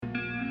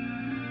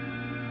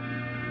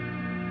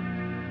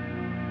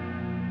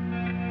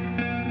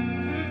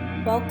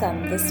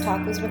Welcome. This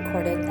talk was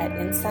recorded at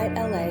Insight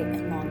LA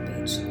in Long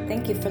Beach.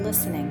 Thank you for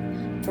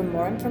listening. For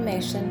more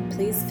information,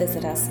 please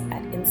visit us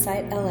at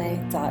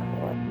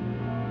insightla.org.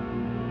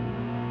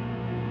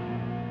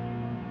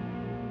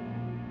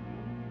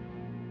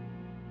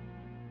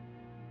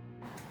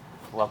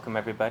 Welcome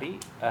everybody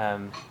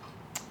to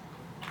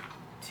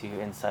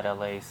Inside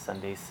LA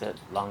Sunday Sit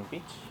Long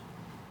Beach.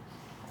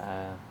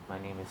 My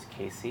name is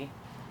Casey.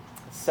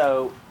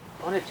 So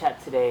I want to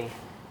chat today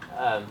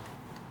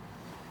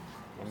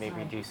and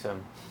maybe do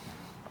some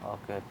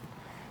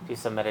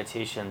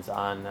meditations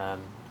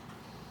on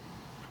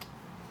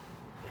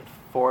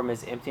form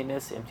is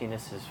emptiness,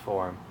 emptiness is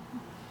form.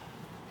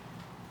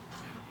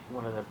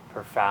 One of the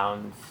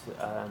profound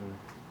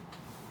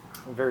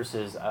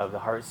verses of the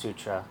Heart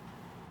Sutra,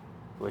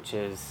 which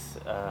is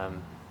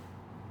one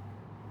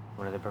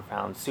of the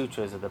profound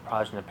sutras of the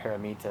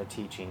Prajnaparamita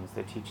teachings,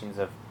 the teachings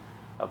of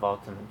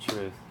ultimate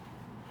truth.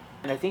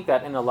 And I think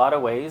that in a lot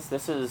of ways,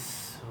 this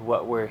is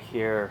what we're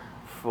here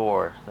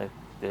for. Like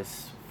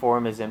this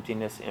form is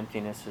emptiness,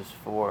 emptiness is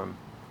form.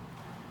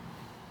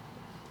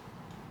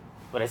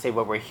 When I say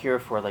what we're here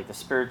for, like the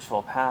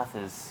spiritual path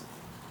is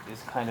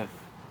kind of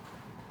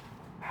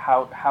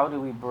how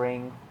do we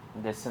bring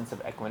this sense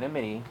of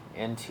equanimity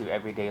into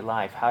everyday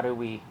life? How do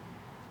we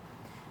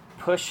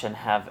push and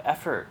have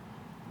effort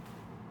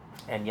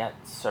and yet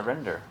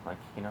surrender, like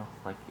in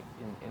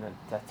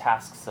the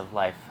tasks of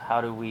life? How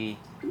do we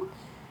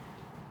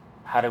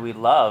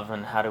love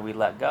and how do we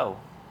let go?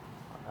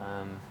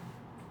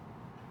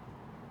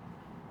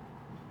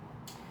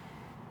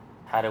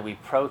 How do we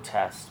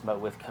protest but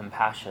with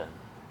compassion?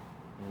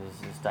 There's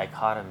this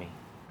dichotomy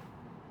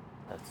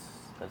that's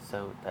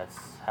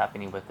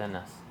happening within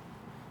us.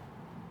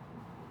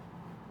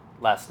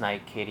 Last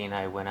night, Katie and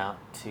I went out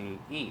to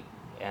eat,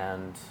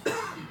 and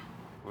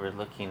we're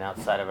looking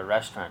outside of a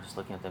restaurant, just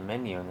looking at the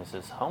menu, and there's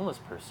this homeless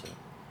person,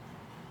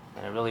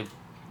 and it really,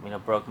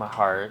 broke my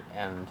heart.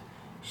 And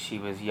she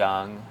was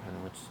young,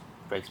 and which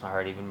breaks my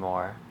heart even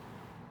more.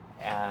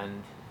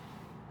 And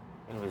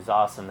it was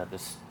awesome that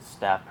this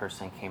staff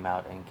person came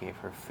out and gave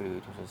her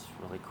food, which was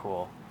really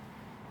cool.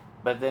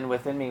 But then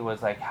within me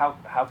was like, how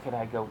could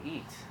I go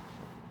eat?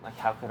 Like,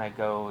 how can I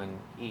go and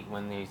eat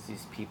when there's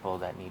these people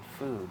that need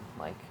food?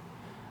 Like,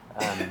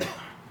 and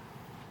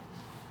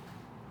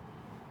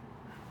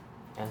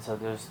so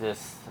there's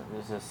this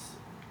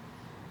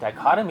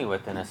dichotomy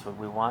within us. What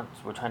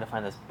we're trying to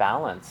find this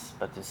balance,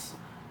 but this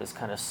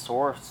kind of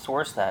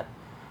source that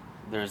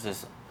there's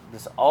this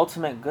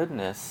ultimate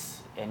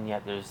goodness, and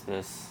yet there's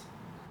this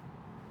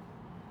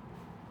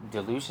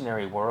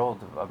delusionary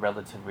world of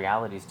relative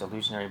reality. Is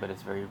delusionary, but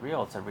it's very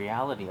real. It's a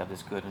reality of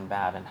this good and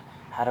bad, and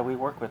how do we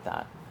work with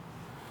that?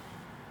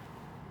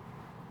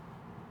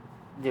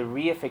 The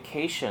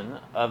reification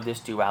of this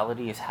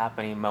duality is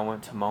happening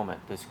moment to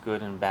moment. This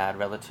good and bad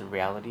relative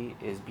reality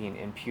is being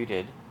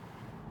imputed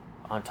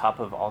on top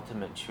of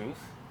ultimate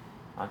truth,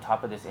 on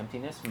top of this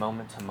emptiness,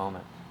 moment to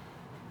moment.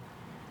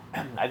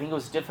 I think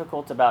what's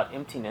difficult about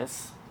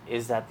emptiness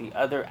is that the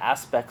other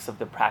aspects of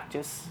the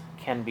practice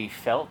can be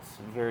felt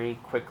very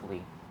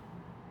quickly.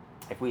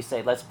 If we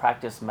say, let's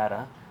practice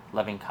metta,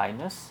 loving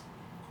kindness,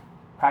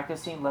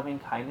 practicing loving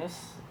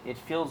kindness, it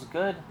feels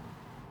good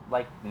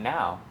like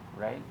now,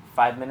 right?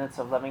 5 minutes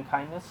of loving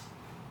kindness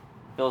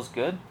feels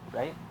good,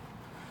 right?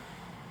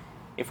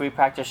 If we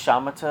practice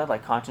shamatha,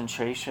 like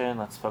concentration,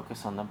 let's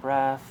focus on the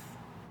breath,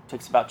 it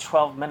takes about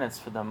 12 minutes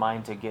for the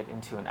mind to get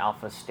into an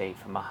alpha state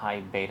from a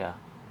high beta.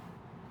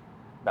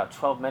 About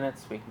 12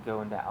 minutes, we can go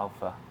into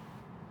alpha.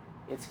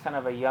 It's kind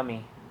of a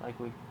yummy,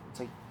 it's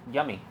like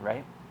yummy,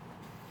 right?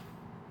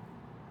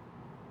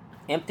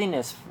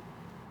 Emptiness,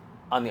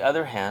 on the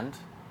other hand,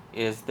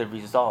 is the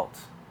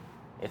result.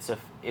 It's a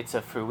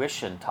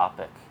fruition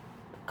topic,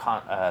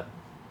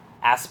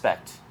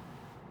 aspect.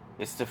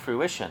 It's the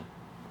fruition.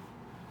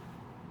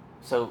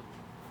 So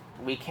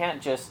we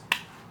can't just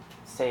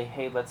say,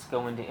 hey, let's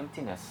go into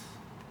emptiness.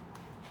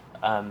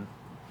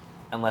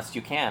 Unless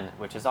you can,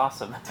 which is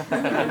awesome.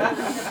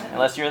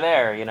 Unless you're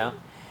there,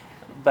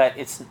 But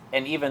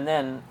even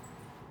then,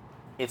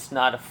 it's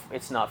not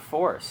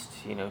forced.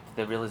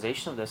 The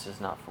realization of this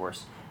is not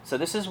forced. So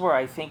this is where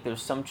I think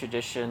there's some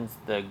traditions.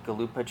 The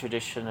Gelugpa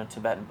tradition of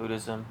Tibetan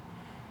Buddhism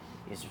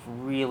is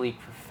really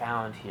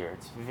profound here.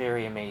 It's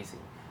very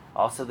amazing.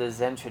 Also, the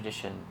Zen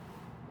tradition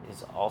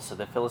is also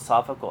the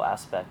philosophical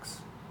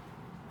aspects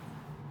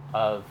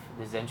of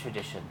the Zen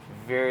tradition.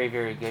 Very,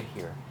 very good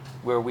here.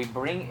 Where we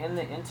bring in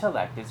the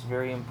intellect, it's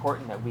very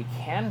important that we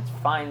can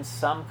find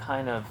some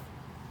kind of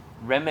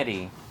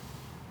remedy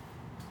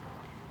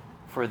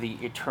for the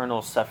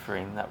eternal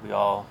suffering that we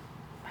all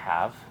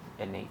have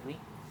innately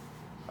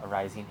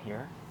arising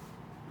here.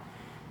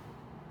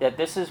 That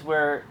this is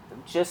where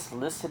just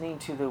listening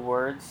to the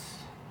words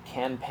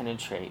can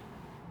penetrate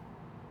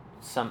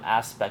some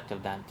aspect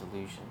of that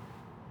delusion.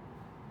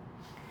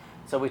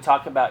 So we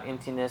talk about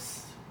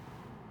emptiness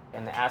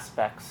and the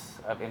aspects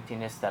of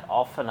emptiness, that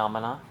all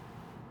phenomena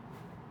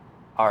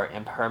are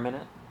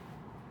impermanent,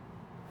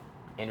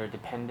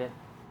 interdependent,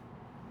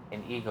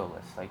 and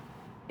egoless. Like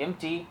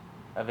empty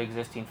of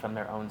existing from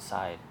their own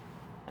side.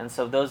 And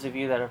so those of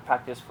you that have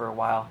practiced for a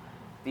while,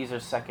 these are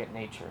second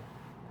nature.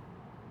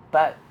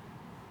 But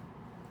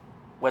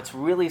what's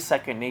really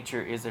second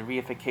nature is a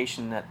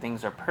reification that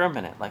things are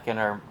permanent. Like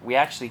we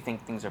actually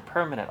think things are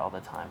permanent all the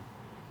time,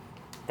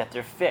 that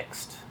they're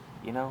fixed.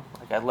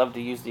 Like I love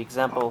to use the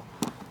example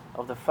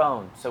of the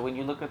phone. So when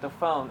you look at the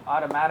phone,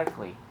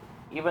 automatically,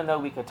 even though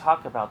we could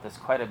talk about this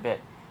quite a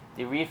bit,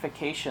 the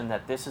reification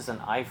that this is an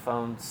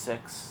iPhone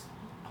 6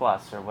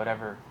 Plus or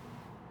whatever,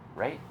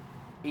 right?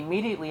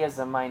 Immediately as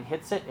the mind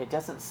hits it, it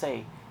doesn't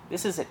say,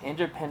 this is an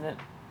independent,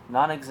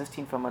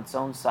 non-existing from its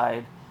own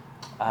side,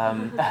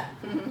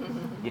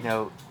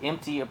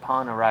 empty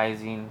upon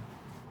arising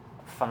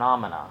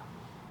phenomena.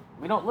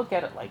 We don't look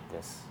at it like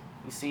this.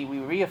 You see, we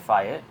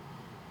reify it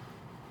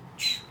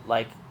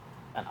like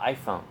an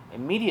iPhone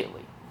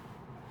immediately.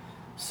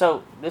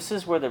 So this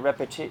is where the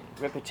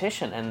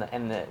repetition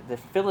and the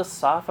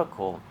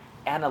philosophical,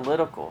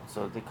 analytical,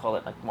 so they call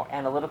it like more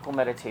analytical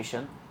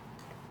meditation,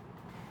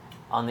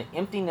 on the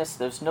emptiness.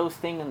 There's no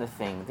thing in the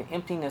thing, the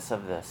emptiness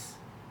of this.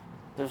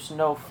 There's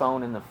no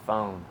phone in the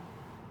phone.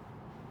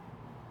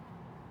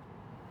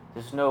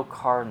 There's no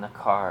car in the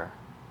car.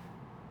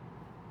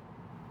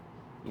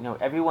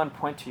 Everyone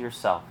point to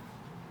yourself.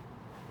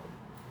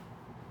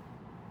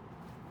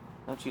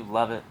 Don't you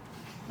love it?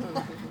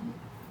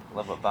 I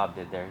love what Bob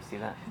did there. You see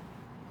that?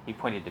 He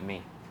pointed to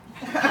me.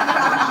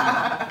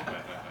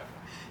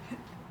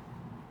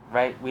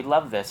 Right? We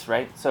love this,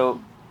 right?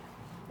 So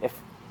if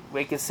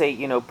we could say,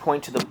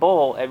 point to the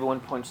bowl, everyone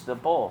points to the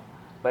bowl.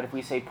 But if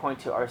we say point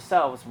to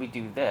ourselves, we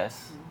do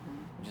this,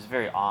 which is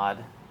very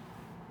odd,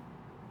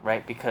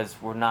 right? Because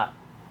we're not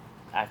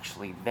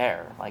actually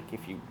there.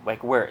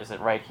 Where? Is it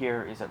right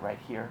here? Is it right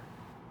here?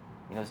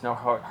 There's no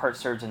heart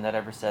surgeon that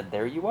ever said,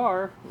 there you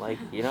are.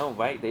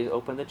 Right? They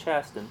open the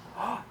chest and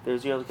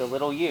there's like a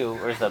little you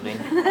or something.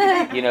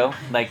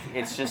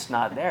 It's just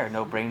not there.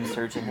 No brain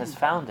surgeon has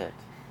found it.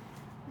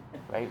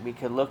 Right? We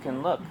could look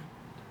and look.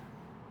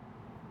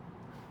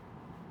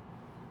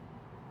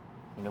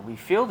 We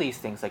feel these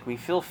things, like we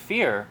feel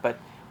fear, but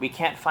we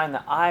can't find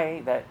the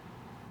I that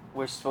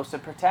we're supposed to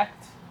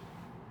protect.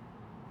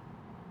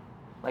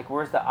 Like,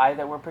 where's the I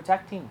that we're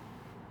protecting?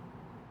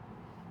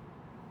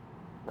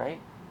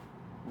 Right?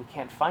 We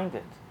can't find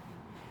it.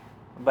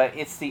 But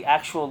it's the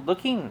actual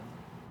looking,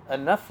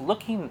 enough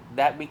looking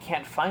that we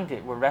can't find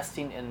it. We're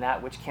resting in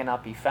that which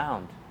cannot be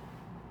found.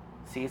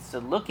 See, it's the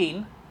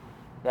looking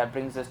that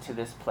brings us to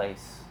this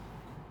place.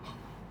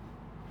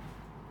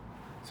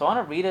 So I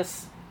want to read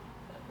us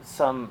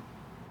some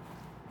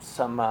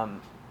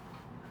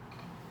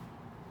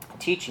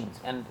teachings.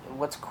 And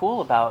what's cool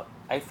about,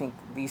 I think,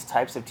 these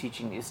types of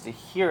teaching is to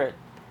hear it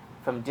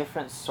from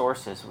different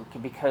sources,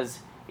 because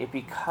it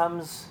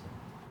becomes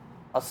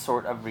a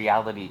sort of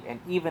reality,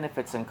 and even if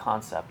it's in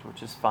concept,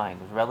 which is fine,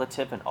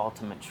 relative and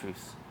ultimate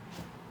truths.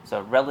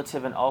 So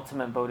relative and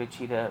ultimate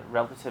bodhicitta,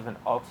 relative and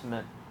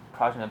ultimate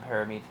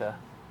prajnaparamita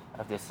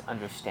of this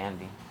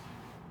understanding.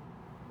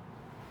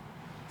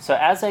 So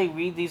as I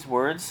read these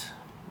words,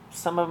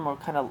 some of them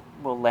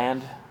will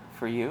land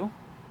for you,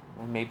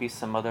 and maybe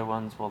some other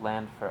ones will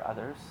land for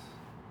others.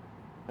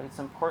 But it's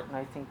important,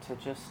 I think, to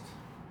just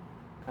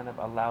kind of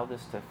allow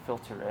this to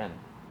filter in,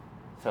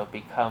 so it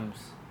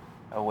becomes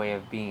a way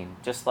of being,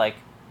 just like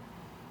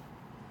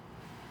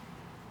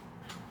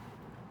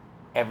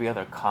every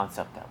other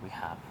concept that we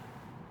have,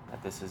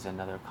 that this is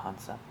another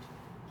concept.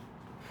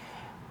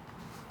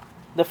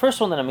 The first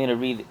one that I'm going to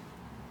read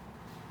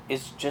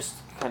is just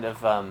kind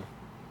of,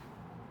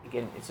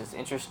 again, it's this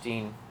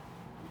interesting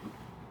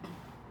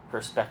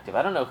perspective.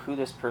 I don't know who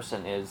this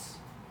person is.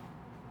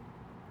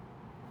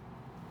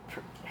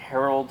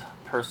 Harold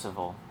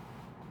Percival.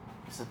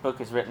 This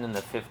book is written in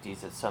the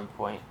 50s at some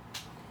point.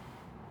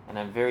 And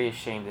I'm very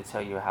ashamed to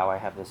tell you how I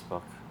have this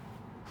book.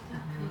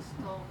 I'm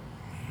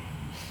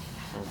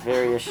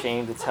very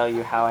ashamed to tell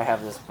you how I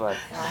have this book.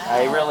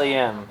 I really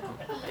am.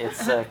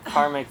 It's a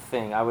karmic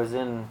thing. I was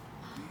in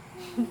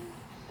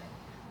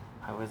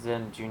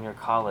junior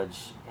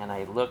college, and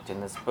I looked in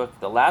this book.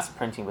 The last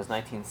printing was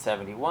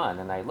 1971,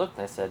 and I looked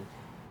and I said,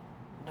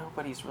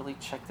 nobody's really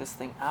checked this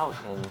thing out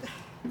in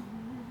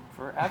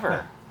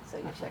forever. So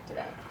you checked it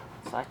out.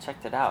 So I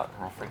checked it out,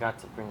 and I forgot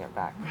to bring it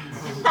back.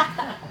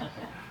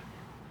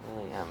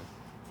 Really am.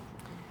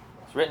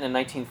 It's written in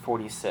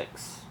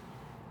 1946.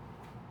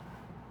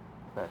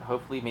 But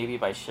hopefully, maybe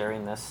by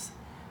sharing this,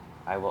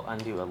 I will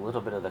undo a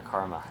little bit of the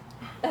karma.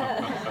 Well,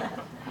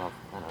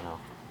 I don't know.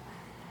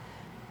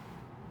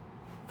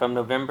 From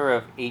November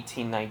of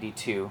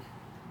 1892,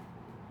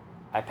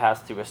 I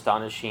passed through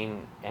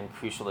astonishing and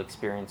crucial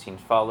experiencing,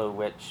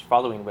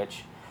 following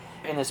which,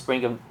 in the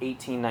spring of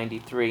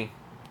 1893,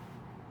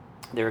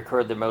 there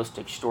occurred the most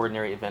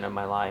extraordinary event of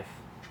my life.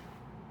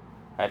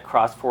 I had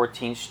crossed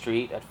 14th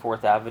Street at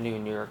 4th Avenue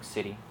in New York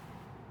City.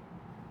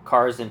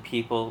 Cars and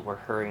people were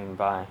hurrying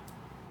by.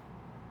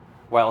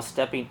 While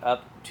stepping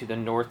up to the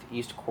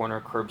northeast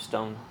corner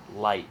curbstone,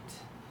 light,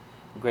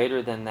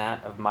 greater than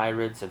that of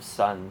myriads of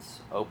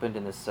suns, opened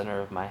in the center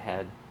of my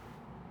head.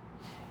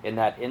 In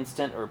that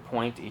instant or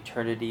point,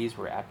 eternities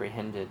were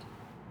apprehended.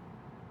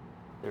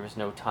 There was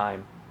no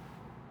time.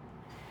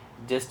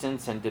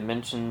 Distance and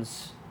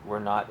dimensions were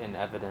not in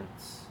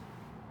evidence.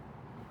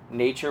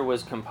 Nature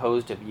was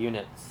composed of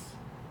units.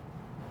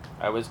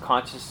 I was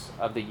conscious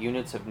of the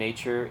units of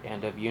nature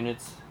and of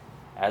units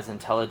as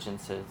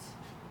intelligences.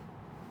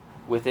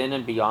 Within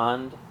and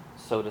beyond,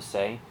 so to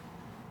say,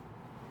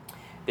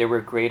 there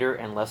were greater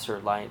and lesser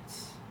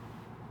lights.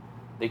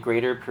 The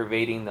greater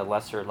pervading the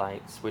lesser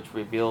lights, which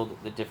revealed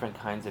the different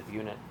kinds of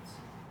units.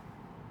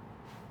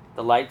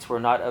 The lights were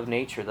not of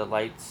nature, the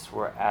lights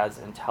were as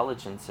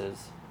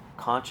intelligences,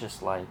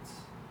 conscious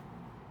lights.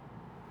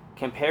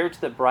 Compared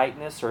to the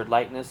brightness or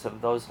lightness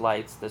of those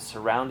lights, the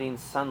surrounding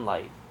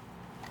sunlight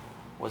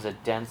was a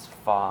dense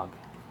fog.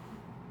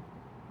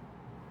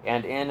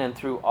 And in and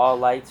through all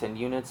lights and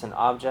units and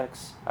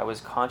objects, I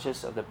was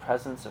conscious of the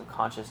presence of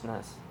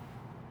consciousness.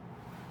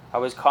 I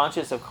was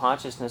conscious of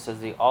consciousness as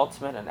the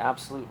ultimate and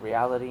absolute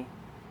reality,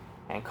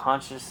 and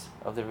conscious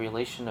of the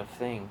relation of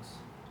things.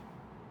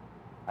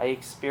 I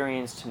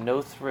experienced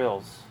no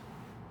thrills,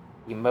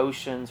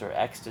 emotions, or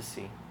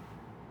ecstasy.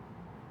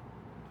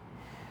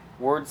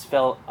 Words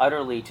fail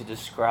utterly to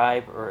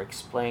describe or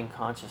explain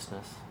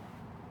consciousness.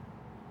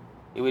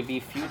 It would be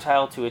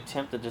futile to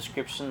attempt a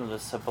description of the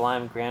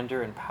sublime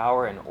grandeur and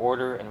power and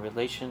order and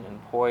relation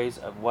and poise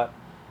of what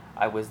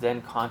I was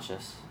then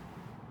conscious.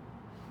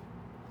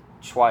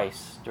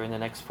 Twice, during the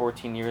next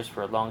 14 years,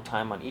 for a long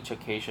time on each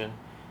occasion,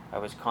 I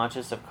was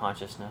conscious of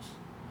consciousness.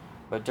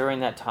 But during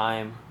that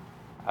time,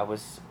 I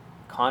was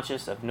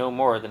conscious of no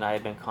more than I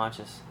had been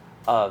conscious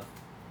of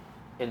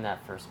in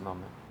that first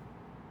moment.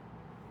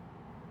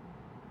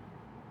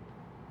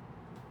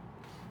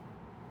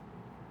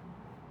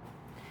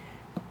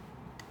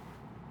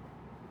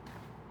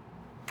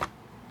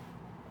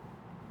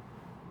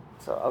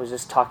 So I was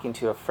just talking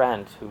to a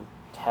friend who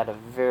had a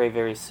very,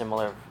 very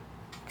similar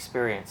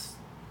experience,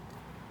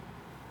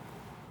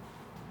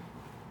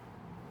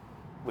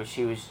 where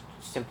she was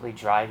simply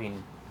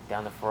driving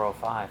down the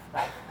 405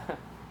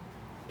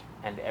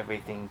 and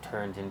everything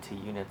turned into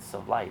units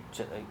of light,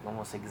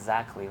 almost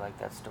exactly like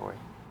that story.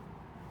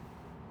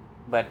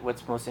 But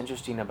what's most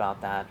interesting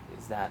about that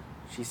is that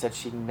she said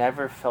she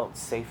never felt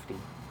safety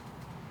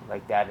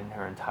like that in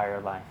her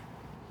entire life.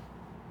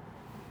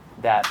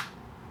 That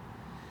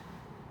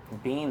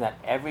being that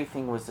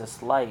everything was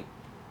this light,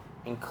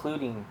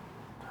 including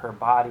her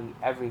body,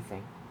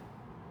 everything,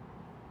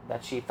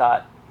 that she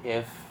thought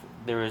if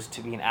there was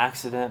to be an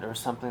accident or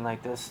something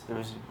like this, there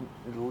was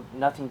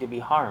nothing to be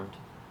harmed.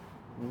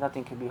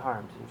 Nothing could be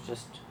harmed. It was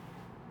just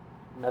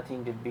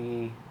nothing to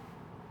be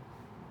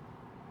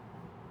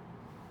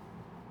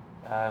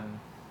there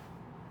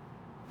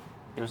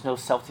was no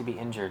self to be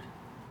injured.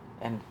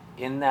 And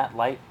in that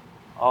light,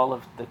 all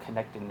of the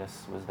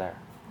connectedness was there.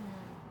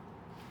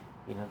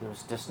 You know, there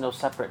was just no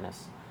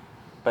separateness.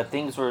 But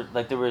things were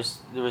like there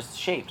was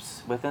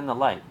shapes within the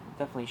light,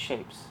 definitely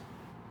shapes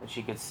that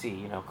she could see,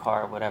 you know,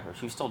 car, whatever.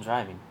 She was still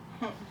driving,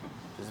 which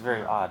is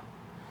very odd.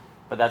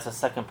 But that's the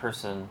second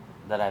person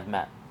that I've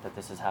met that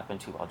this has happened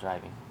to while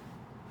driving.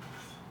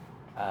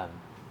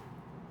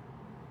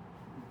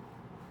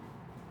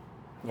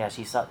 Yeah,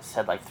 she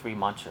said like 3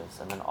 mantras,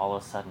 and then all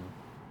of a sudden,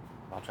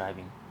 while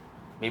driving,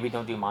 maybe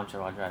don't do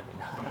mantra while driving.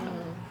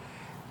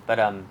 But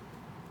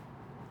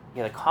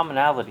yeah, the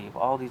commonality of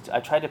all these, I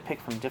tried to pick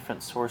from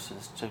different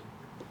sources to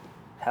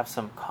have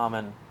some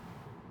common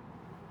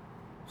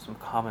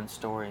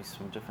stories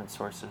from different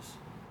sources.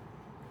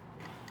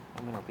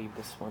 I'm going to leave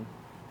this one.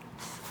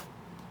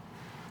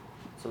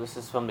 So this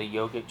is from the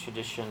yogic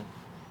tradition.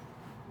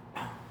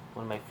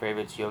 One of my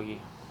favorites,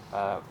 Yogi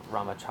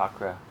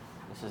Ramachakra.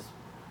 This is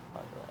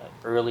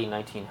early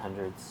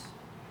 1900s,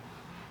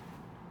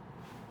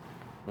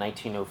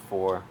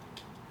 1904,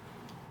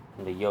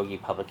 from the Yogi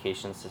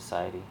Publication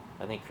Society.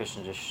 I think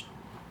Christian just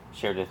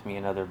shared with me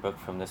another book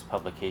from this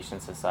publication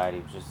society,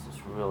 which is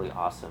this really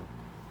awesome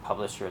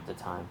publisher at the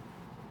time.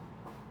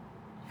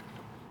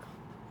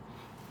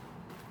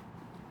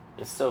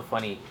 It's so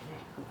funny.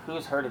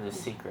 Who's heard of The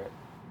Secret?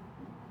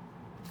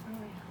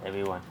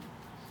 Everyone.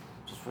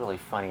 Just really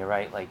funny,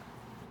 right? Like,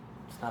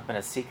 it's not been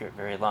a secret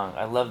very long.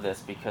 I love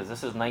this because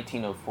this is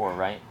 1904,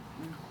 right?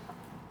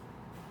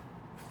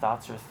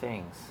 Thoughts are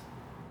things.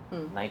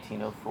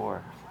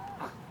 1904.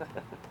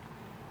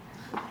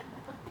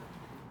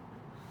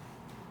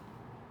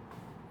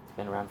 It's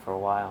been around for a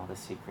while, The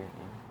Secret.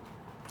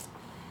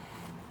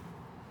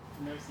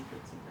 No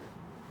secret.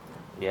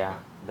 Yeah,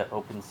 the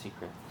open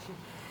secret.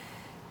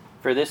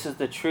 For this is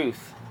the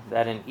truth,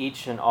 that in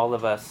each and all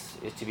of us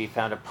is to be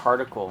found a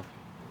particle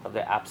of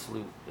the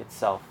Absolute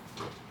itself,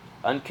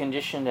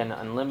 unconditioned and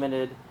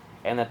unlimited,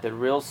 and that the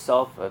real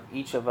self of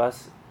each of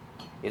us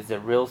is the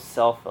real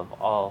self of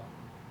all,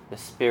 the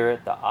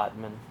Spirit, the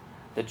Atman,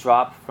 the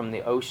drop from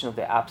the ocean of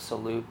the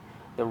Absolute,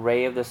 the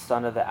ray of the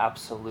sun of the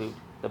Absolute,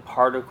 the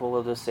particle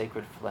of the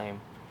sacred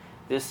flame.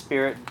 This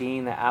Spirit,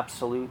 being the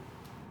Absolute,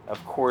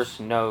 of course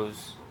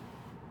knows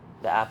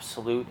the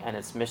Absolute and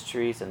its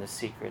mysteries and the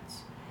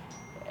secrets.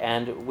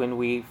 And when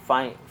we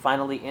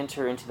finally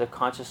enter into the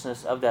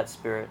consciousness of that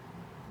Spirit,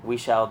 we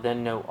shall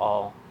then know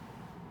all.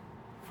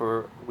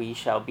 For we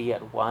shall be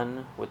at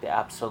one with the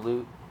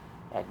Absolute,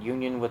 at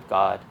union with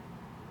God.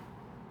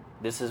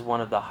 This is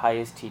one of the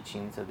highest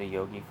teachings of the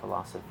yogi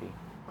philosophy.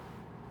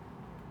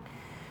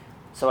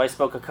 So I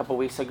spoke a couple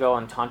weeks ago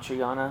on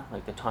Tantrayana,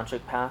 like the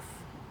Tantric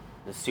path,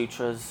 the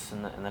sutras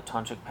and the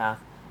Tantric path.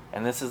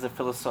 And this is the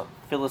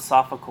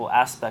philosophical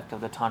aspect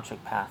of the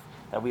Tantric path,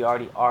 that we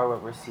already are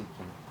what we're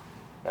seeking,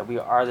 that we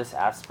are this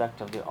aspect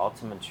of the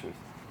ultimate truth.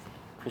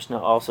 Krishna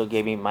also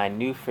gave me my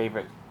new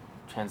favorite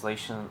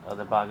translation of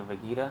the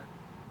Bhagavad Gita.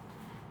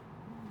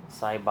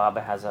 Sai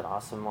Baba has an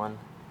awesome one.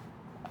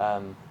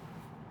 So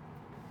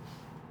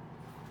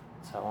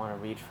I want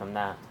to read from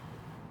that.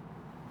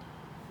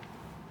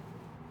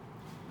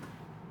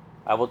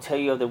 I will tell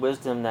you of the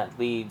wisdom that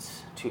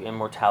leads to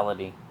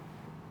immortality.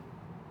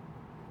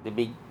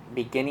 The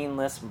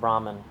beginningless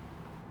Brahman,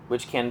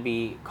 which can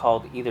be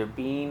called either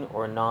being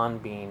or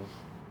non-being.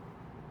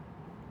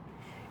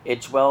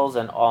 It dwells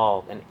in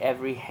all, in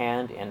every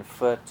hand and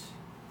foot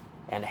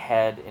and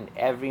head, in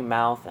every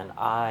mouth and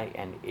eye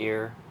and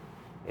ear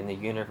in the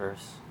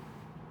universe.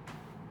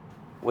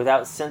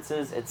 Without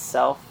senses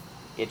itself,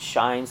 it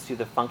shines through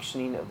the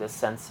functioning of the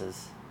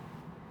senses.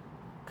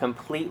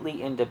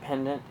 Completely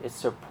independent, it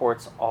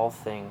supports all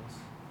things.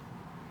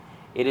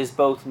 It is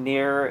both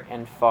near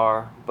and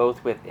far,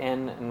 both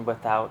within and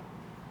without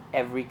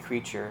every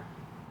creature.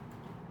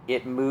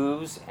 It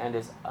moves and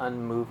is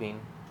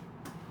unmoving.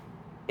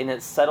 In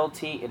its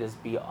subtlety, it is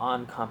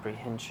beyond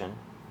comprehension.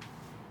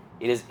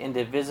 It is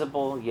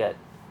indivisible, yet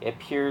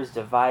appears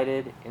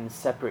divided in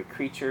separate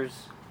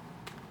creatures.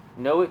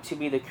 Know it to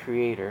be the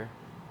Creator,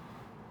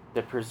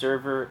 the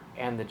Preserver,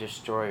 and the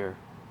Destroyer.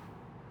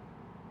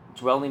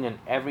 Dwelling in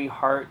every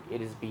heart,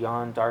 it is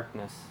beyond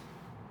darkness.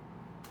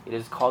 It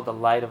is called the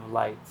light of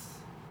lights,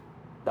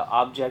 the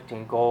object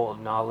and goal of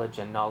knowledge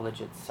and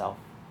knowledge itself.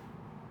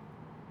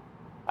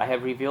 I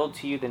have revealed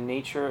to you the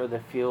nature of the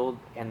field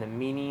and the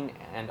meaning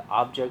and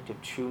object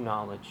of true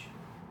knowledge.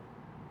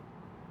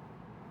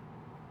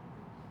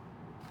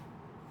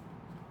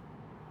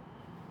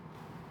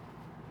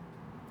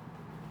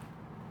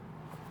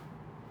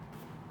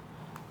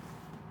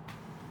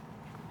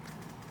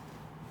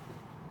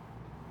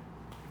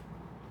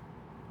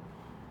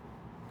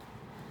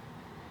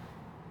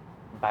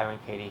 Byron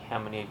Katie. How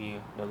many of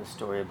you know the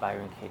story of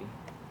Byron Katie?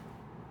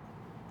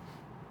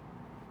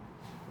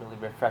 Really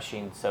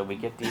refreshing. So we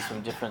get these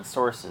from different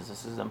sources.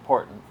 This is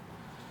important,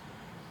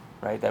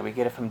 right? That we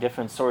get it from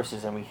different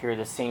sources and we hear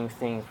the same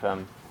thing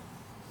from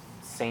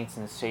saints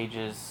and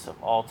sages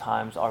of all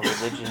times, all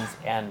religions,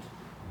 and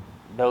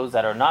those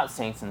that are not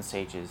saints and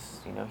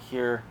sages. You know,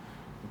 here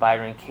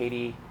Byron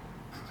Katie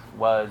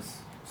was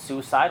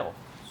suicidal.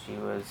 She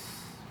was...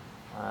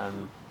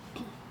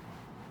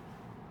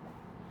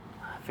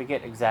 I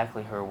forget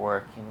exactly her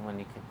work, you know,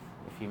 if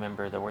you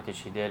remember the work that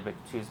she did, but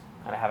she was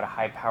kind of having a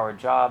high-powered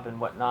job and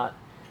whatnot,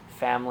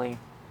 family,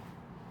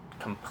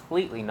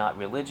 completely not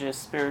religious,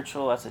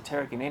 spiritual,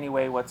 esoteric in any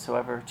way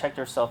whatsoever, checked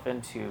herself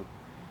into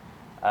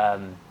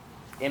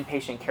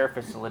inpatient care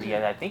facility,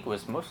 and I think it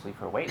was mostly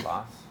for weight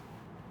loss.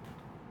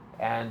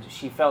 And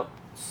she felt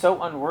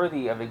so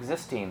unworthy of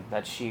existing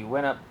that she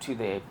went up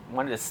to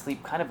wanted to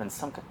sleep kind of in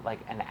some, like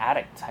an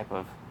attic type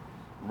of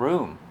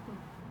room,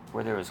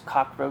 where there was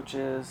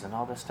cockroaches and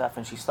all this stuff,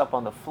 and she slept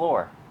on the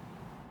floor.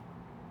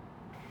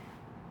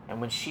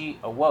 And when she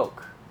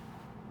awoke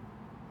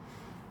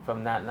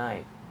from that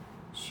night,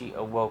 she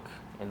awoke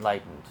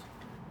enlightened,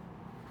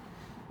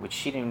 which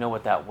she didn't even know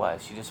what that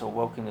was. She just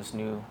awoke in this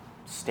new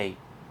state,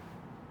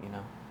 you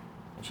know.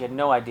 And she had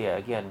no idea.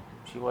 Again,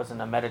 she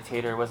wasn't a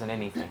meditator, wasn't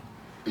anything.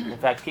 In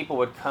fact, people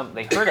would come,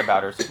 they heard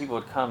about her, so people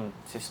would come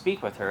to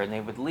speak with her, and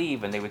they would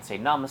leave, and they would say,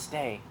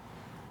 "Namaste,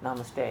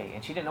 namaste."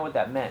 And she didn't know what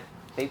that meant.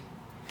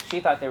 She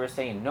thought they were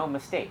saying, "No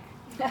mistake."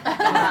 No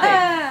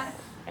mistake.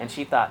 And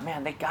she thought,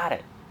 man, they got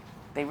it.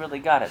 They really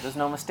got it. There's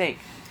no mistake.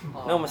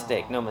 No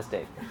mistake, no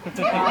mistake.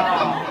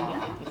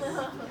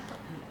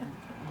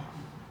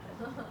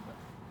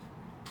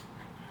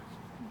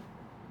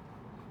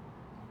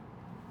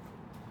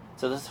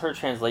 So this is her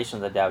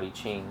translation of the Tao Te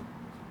Ching.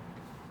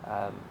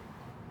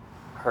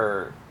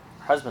 Her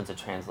husband's a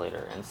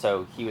translator, and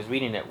so he was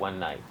reading it one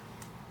night,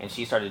 and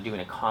she started doing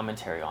a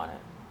commentary on it.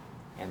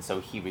 And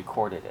so he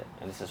recorded it,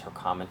 and this is her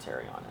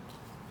commentary on it.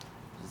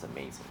 This is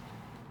amazing.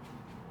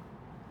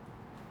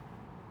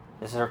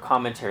 This is her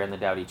commentary on the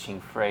Tao Te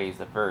Ching phrase,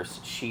 the verse,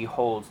 "She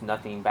holds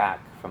nothing back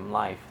from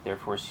life,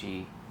 therefore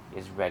she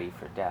is ready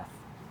for death."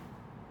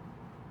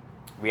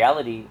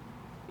 Reality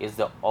is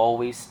the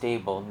always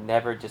stable,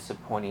 never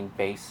disappointing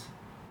base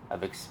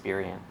of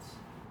experience.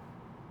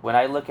 When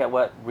I look at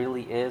what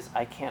really is,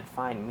 I can't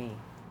find me,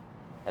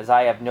 as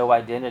I have no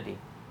identity.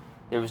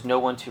 There is no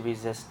one to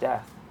resist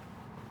death.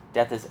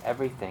 Death is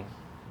everything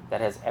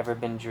that has ever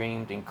been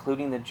dreamed,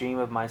 including the dream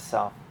of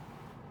myself.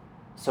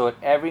 So at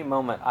every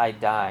moment I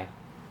die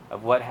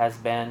of what has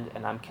been,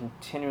 and I'm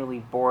continually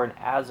born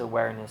as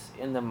awareness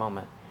in the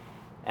moment.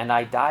 And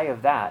I die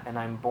of that, and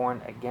I'm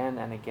born again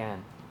and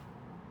again.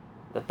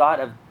 The thought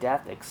of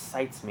death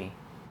excites me.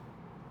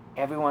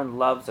 Everyone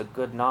loves a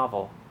good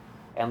novel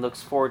and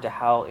looks forward to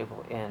how it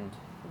will end.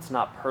 It's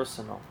not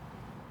personal.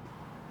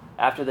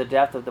 After the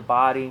death of the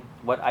body,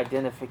 what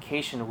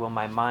identification will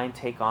my mind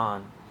take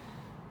on?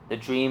 The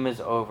dream is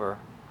over.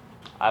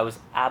 I was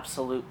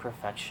absolute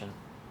perfection.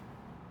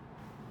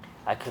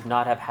 I could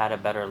not have had a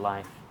better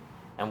life.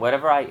 And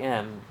whatever I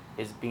am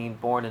is being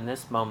born in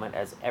this moment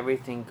as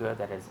everything good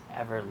that has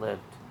ever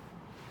lived.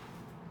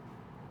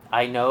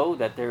 I know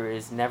that there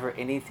is never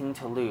anything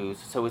to lose,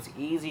 so it's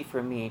easy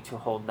for me to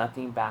hold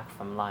nothing back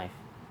from life.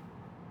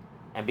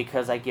 And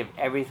because I give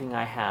everything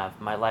I have,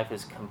 my life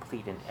is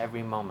complete in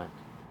every moment.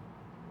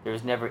 There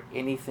is never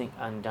anything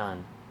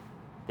undone.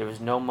 There is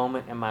no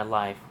moment in my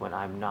life when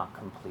I'm not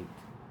complete.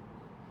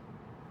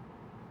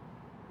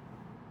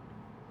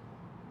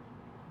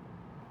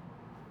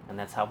 And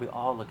that's how we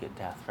all look at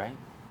death, right?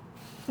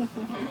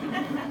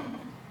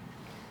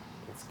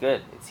 It's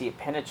good. See, it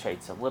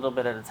penetrates a little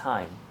bit at a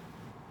time.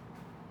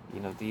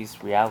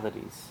 These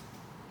realities.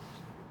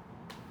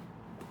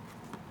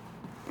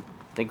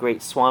 The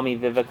great Swami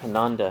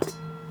Vivekananda,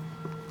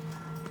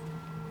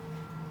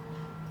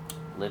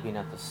 living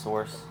at the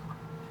source.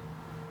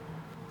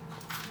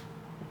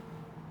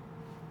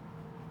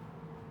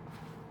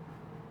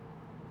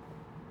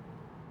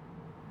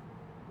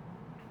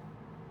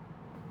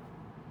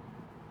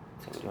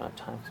 So we don't have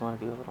time because I want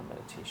to do a little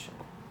meditation.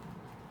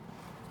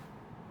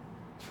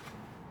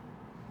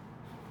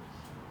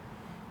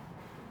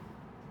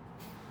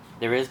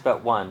 There is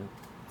but one,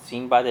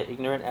 seen by the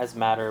ignorant as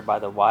matter, by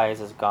the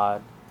wise as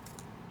God.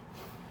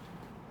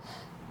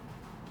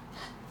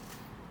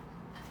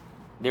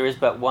 There is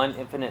but one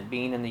infinite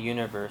being in the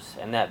universe,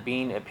 and that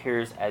being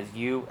appears as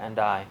you and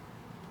I.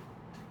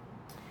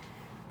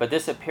 But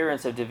this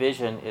appearance of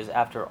division is,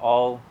 after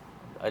all,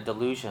 a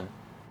delusion.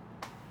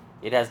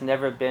 It has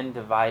never been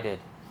divided,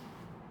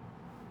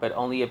 but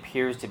only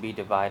appears to be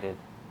divided.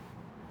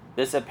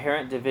 This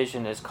apparent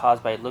division is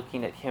caused by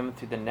looking at him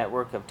through the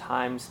network of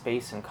time,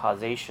 space, and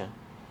causation.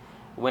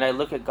 When I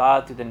look at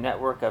God through the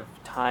network of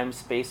time,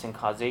 space, and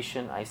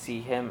causation, I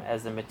see him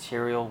as the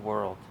material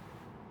world.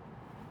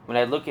 When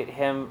I look at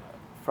him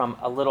from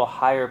a little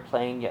higher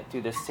plane, yet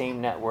through the same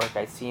network,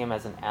 I see him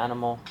as an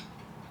animal,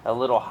 a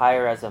little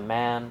higher as a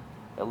man,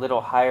 a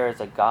little higher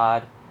as a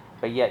God,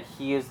 but yet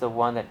he is the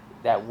one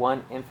that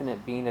one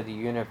infinite being of the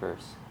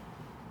universe.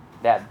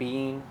 That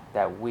being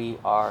that we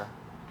are.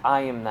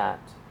 I am that.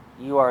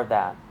 You are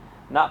that.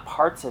 Not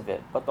parts of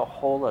it, but the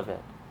whole of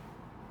it.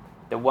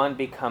 The one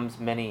becomes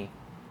many.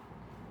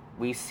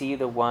 We see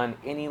the one,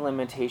 any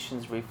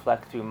limitations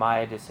reflect through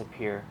Maya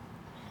disappear.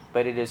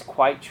 But it is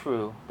quite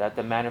true that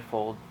the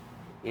manifold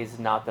is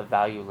not the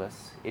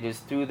valueless. It is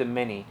through the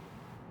many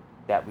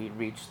that we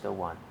reach the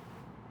one.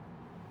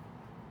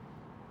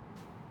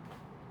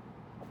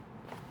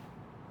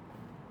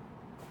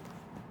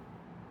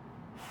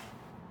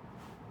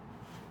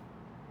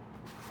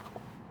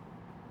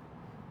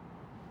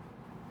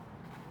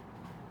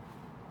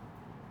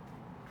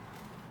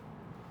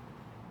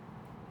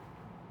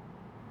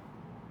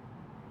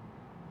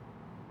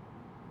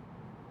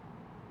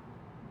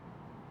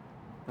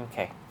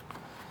 Okay,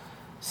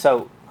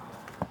 so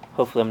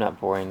hopefully I'm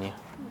not boring you.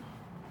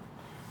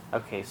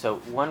 Okay, so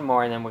one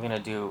more and then we're going to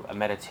do a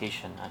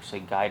meditation,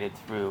 actually guided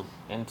through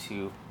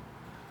into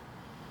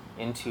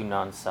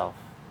non-self.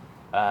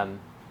 So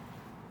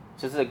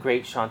this is a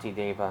great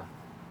Shantideva,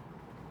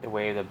 the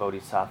Way of the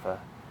Bodhisattva,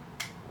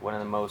 one of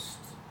the most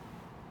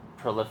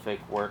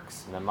prolific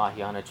works in the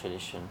Mahayana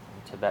tradition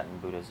in Tibetan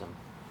Buddhism.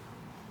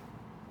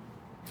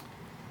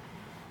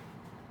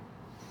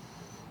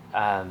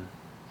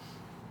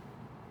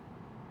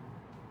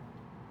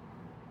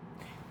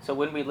 So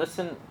when we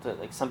listen to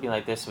something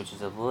like this, which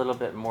is a little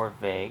bit more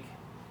vague,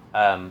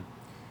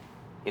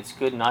 it's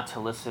good not to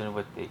listen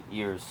with the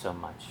ears so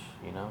much.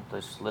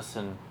 Just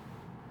listen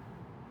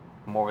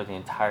more with the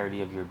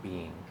entirety of your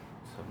being.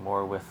 So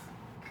more with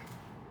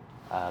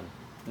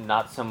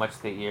not so much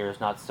the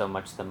ears, not so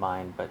much the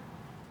mind, but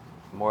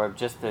more of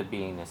just the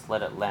beingness.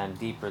 Let it land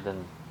deeper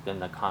than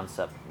the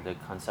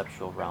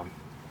conceptual realm.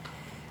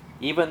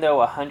 Even though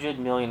 100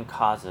 million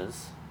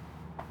causes,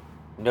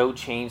 no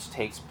change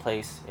takes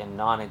place in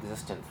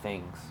non-existent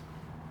things.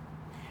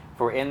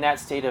 For in that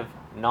state of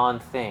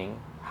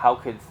non-thing, how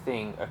could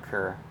thing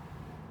occur?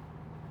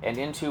 And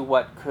into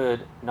what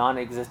could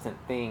non-existent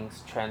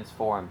things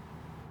transform?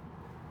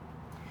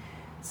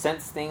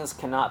 Since things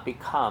cannot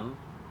become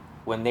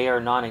when they are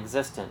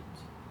non-existent,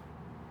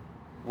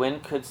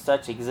 when could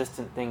such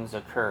existent things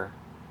occur?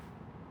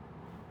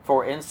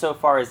 For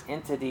insofar as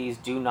entities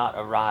do not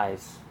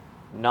arise,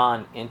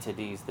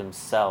 non-entities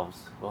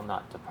themselves will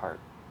not depart.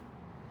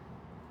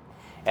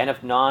 And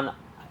if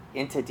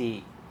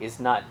non-entity is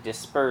not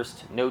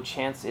dispersed, no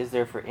chance is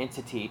there for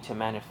entity to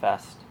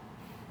manifest.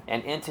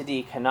 And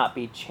entity cannot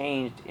be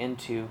changed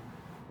into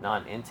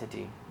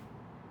non-entity,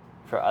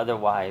 for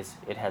otherwise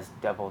it has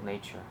double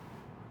nature.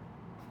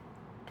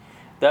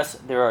 Thus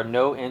there are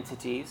no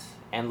entities,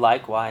 and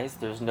likewise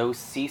there's no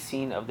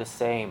ceasing of the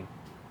same.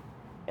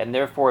 and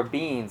therefore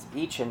beings,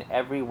 each and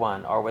every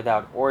one, are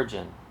without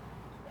origin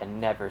and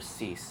never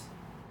cease.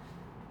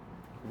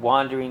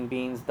 Wandering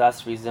beings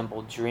thus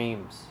resemble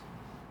dreams,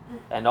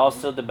 and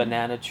also the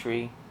banana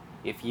tree,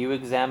 if you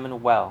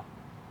examine well.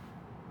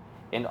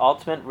 In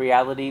ultimate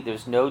reality,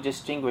 there's no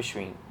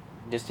distinguishing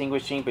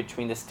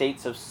between the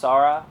states of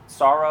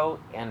sorrow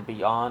and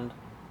beyond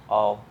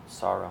all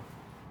sorrow.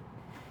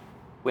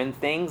 When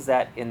things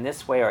that in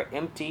this way are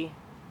empty,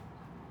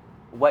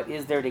 what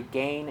is there to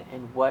gain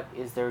and what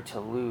is there to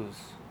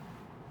lose?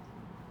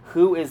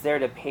 Who is there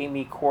to pay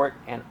me court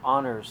and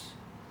honors,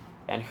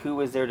 and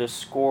who is there to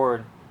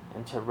scorn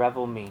and to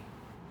revel me?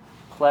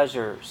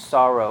 Pleasure,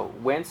 sorrow,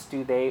 whence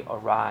do they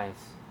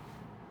arise?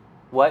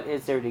 What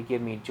is there to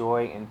give me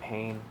joy and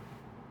pain?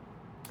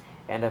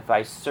 And if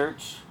I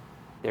search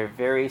their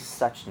very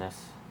suchness,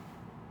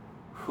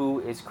 who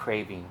is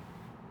craving?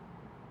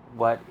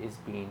 What is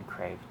being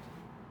craved?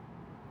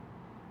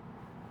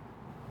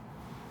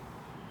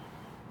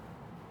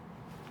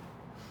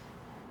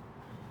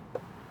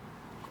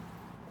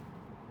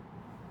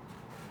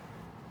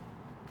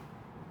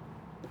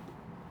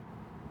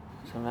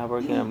 So now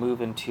we're going to move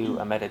into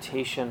a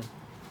meditation.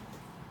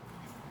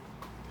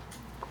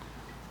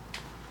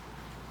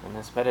 And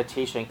this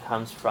meditation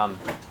comes from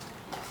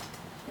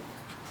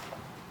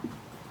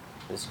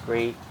this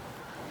great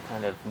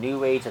kind of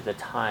new age at the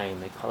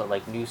time. They call it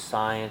like new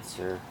science,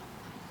 or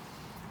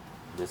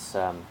this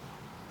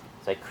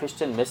it's like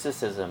Christian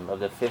mysticism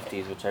of the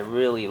 50s, which I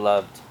really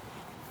loved.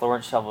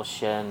 Florence Scovel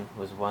Shinn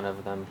was one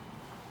of them.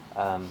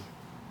 Kind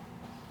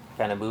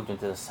of moved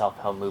into the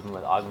self-help movement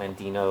with Og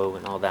Mandino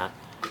and all that.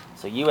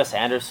 So U.S.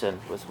 Anderson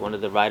was one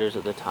of the writers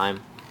of the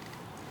time.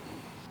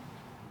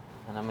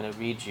 And I'm going to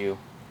read you.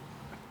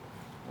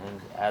 And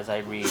as I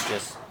read,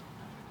 just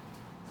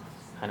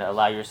kind of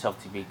allow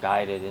yourself to be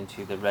guided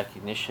into the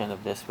recognition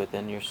of this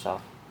within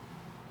yourself.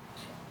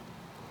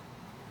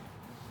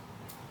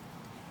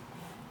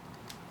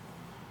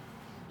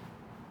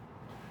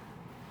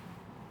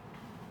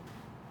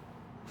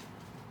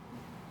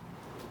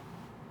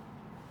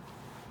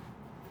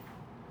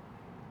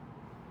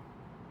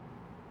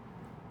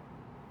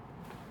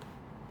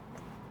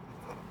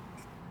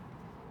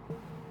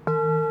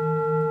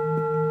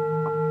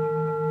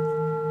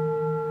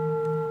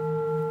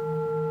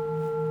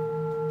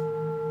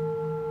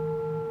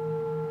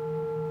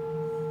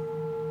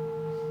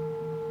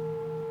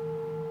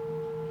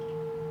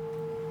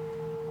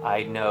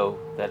 I know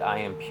that I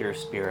am pure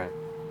spirit,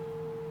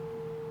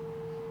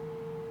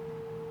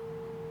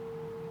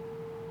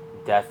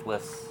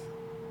 deathless,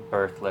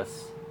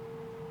 birthless,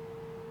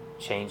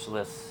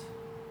 changeless,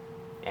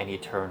 and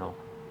eternal.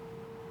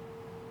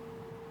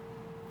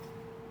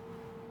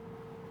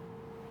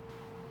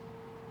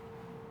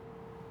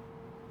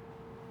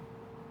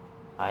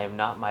 I am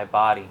not my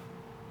body.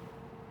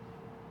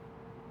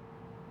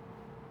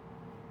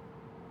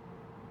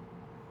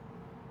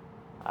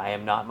 I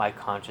am not my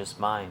conscious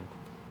mind.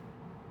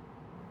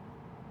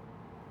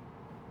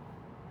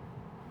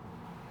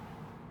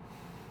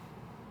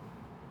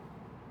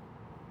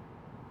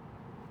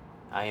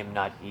 I am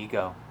not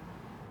ego.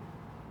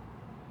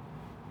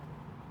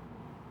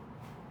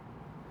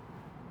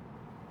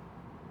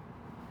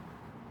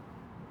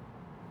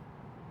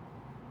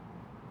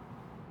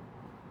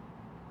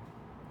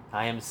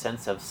 I am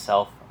sense of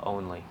self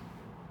only.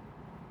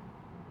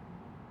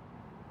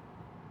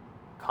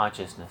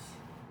 Consciousness.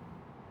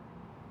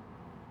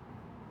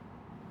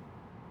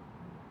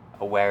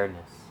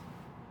 Awareness.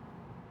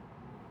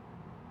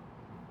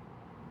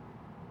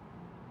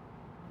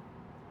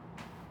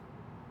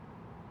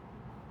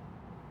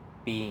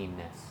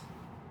 Beingness.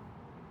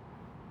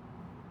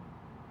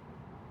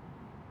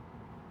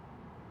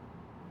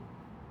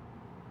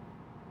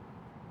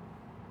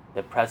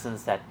 The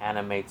presence that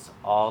animates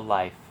all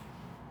life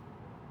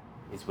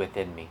is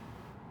within me.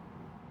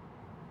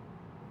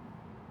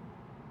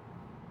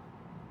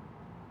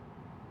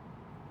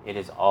 It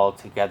is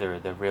altogether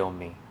the real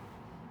me.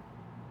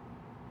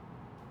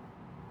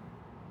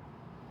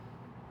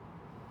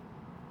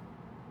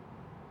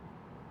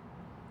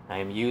 I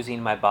am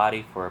using my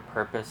body for a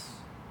purpose,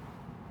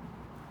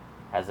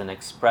 as an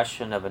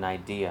expression of an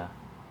idea.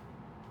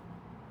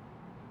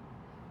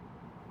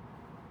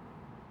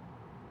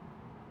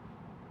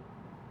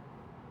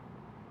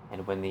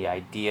 And when the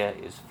idea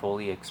is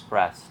fully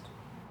expressed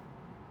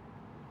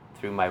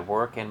through my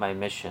work and my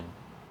mission,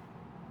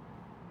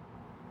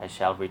 I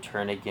shall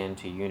return again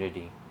to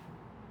unity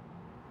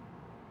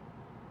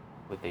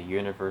with the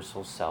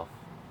universal self,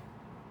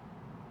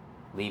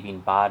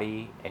 leaving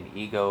body and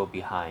ego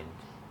behind.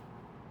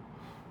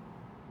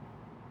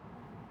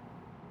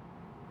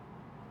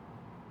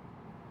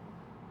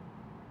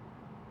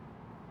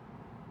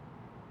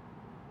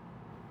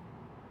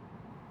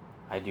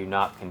 I do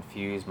not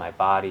confuse my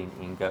body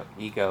and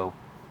ego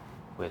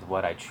with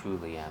what I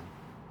truly am.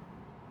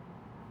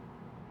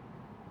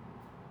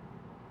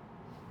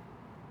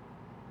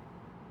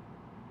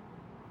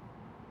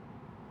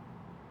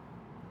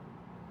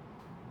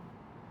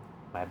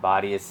 My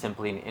body is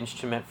simply an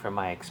instrument for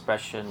my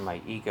expression.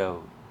 My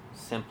ego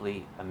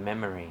simply a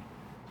memory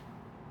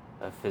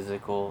of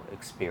physical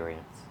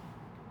experience.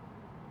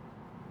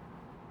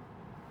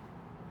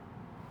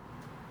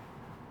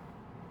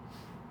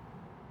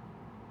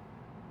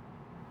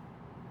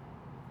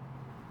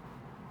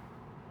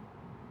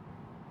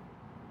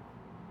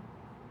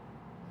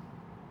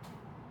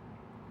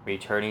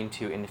 Returning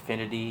to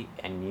infinity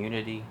and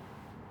unity,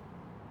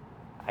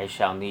 I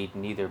shall need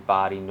neither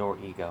body nor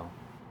ego.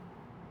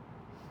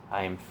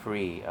 I am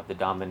free of the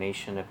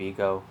domination of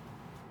ego.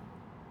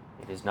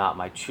 It is not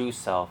my true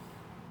self.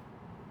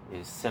 It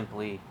is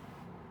simply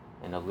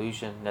an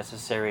illusion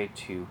necessary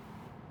to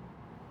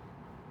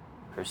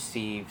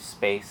perceive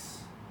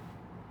space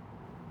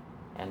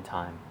and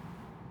time.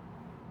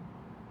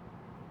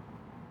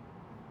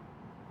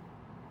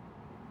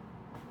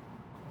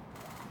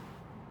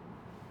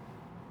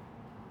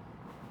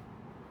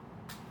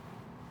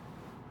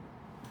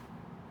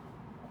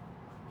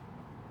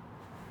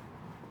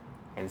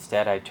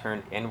 Instead, I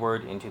turn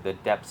inward into the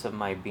depths of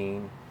my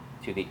being,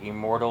 to the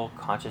immortal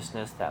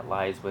consciousness that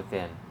lies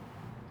within.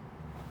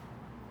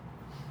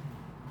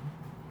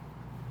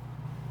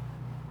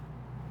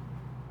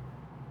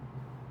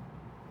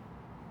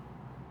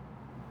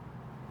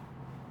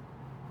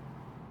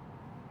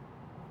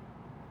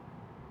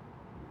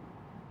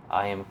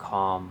 I am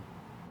calm.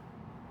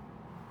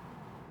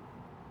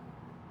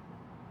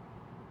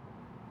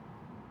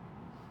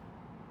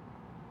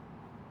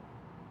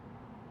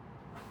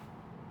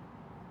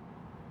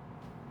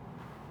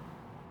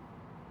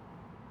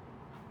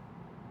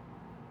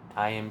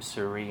 I am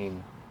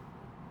serene.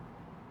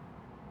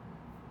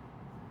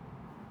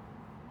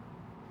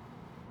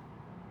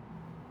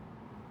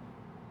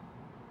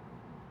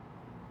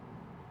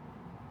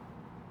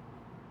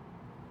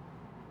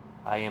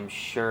 I am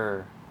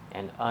sure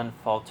and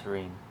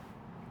unfaltering,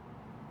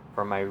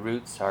 for my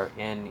roots are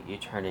in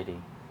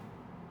eternity.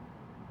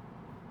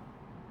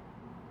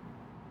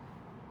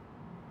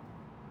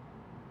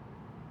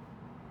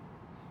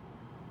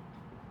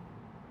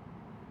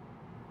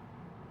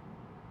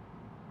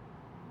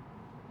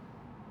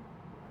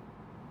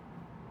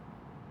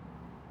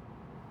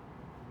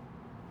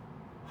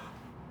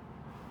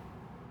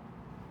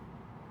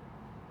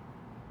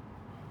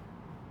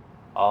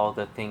 All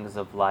the things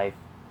of life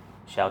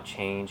shall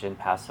change and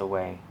pass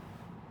away,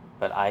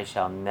 but I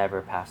shall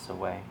never pass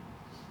away.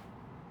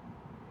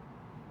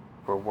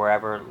 For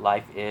wherever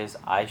life is,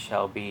 I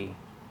shall be,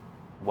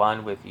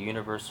 one with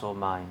universal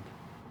mind.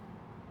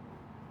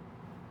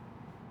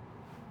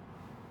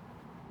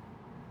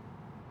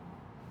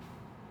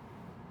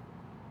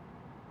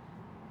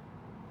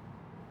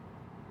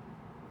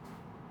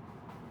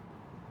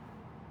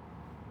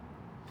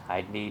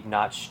 I need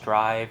not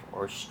strive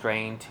or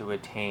strain to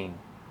attain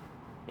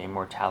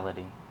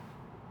immortality,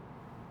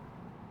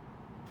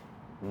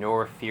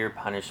 nor fear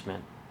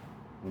punishment,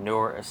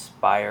 nor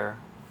aspire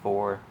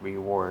for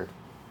reward.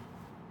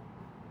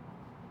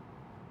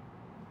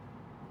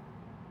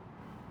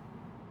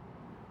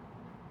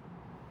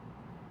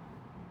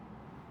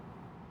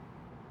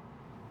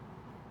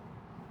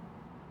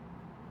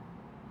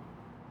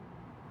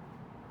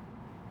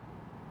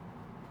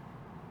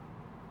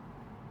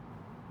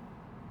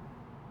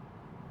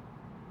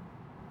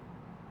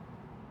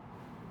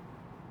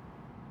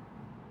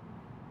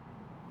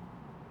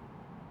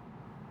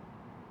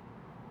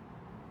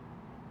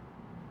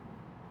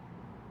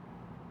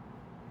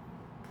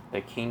 The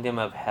kingdom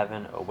of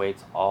heaven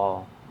awaits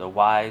all, the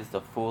wise,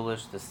 the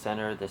foolish, the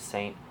sinner, the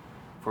saint,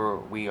 for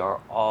we are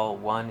all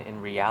one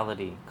in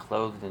reality,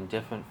 clothed in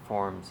different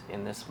forms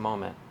in this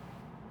moment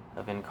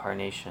of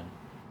incarnation.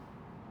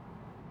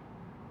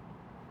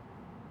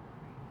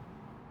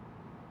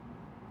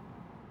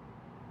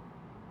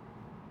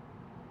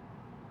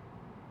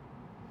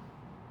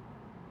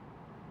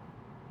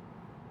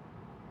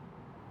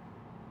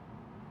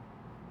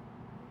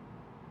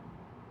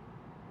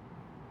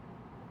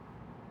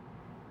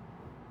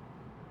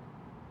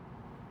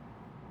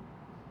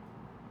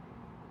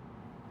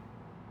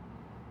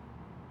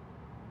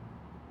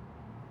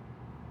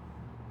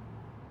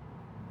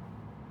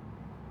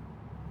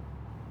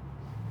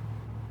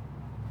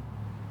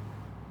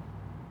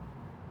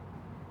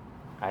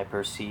 I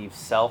perceive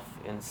self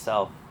in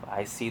self.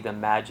 I see the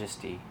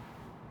majesty,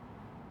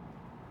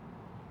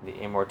 the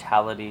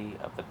immortality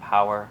of the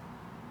power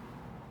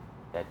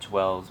that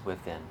dwells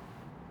within.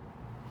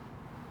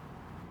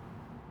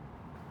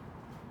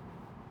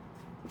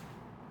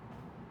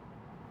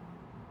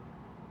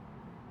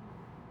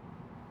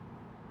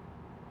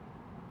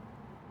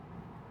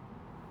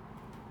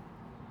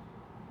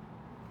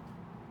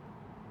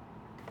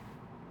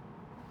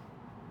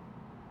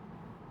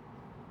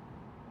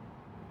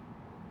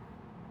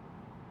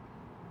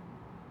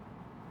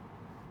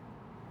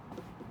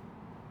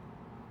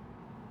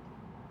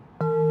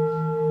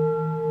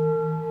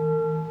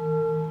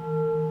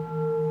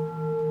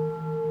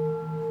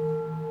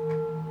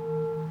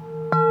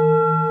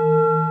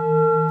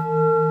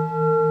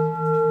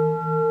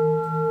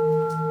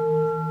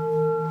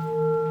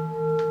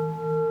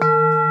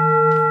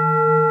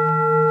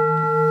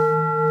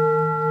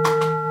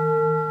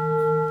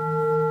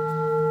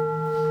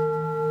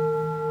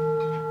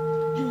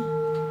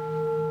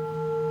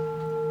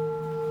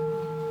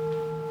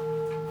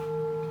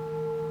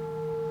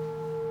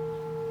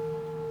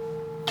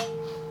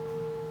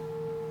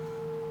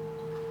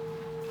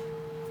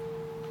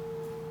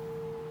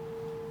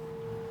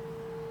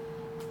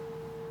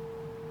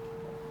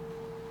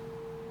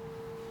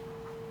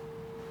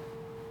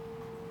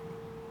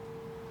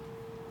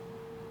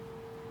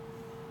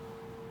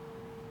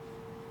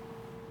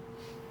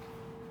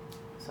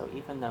 So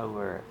even though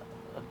we're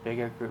a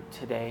bigger group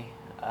today,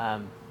 I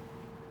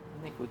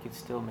think we could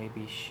still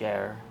maybe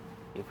share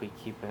if we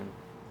keep in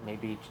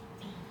maybe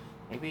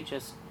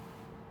just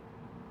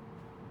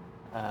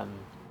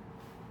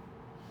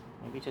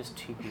maybe just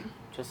two people,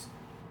 just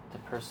the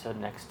person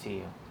next to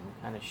you,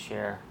 and kind of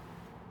share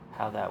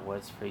how that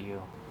was for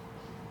you.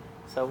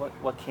 So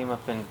what came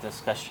up in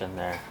discussion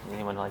there?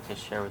 Anyone like to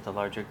share with the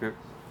larger group?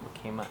 What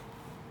came up?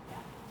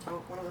 Yeah.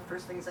 One of the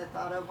first things I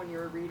thought of when you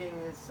were reading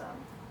is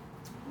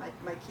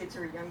my kids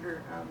are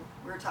younger.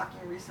 We were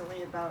talking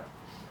recently about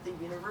the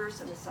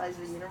universe and the size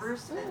of the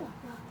universe, and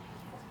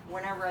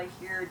whenever I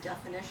hear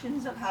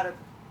definitions of how to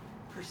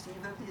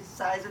perceive of the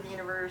size of the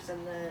universe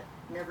and the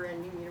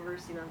never-ending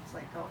universe, it's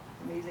like, oh,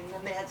 amazing. And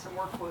then they had some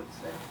more quotes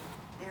that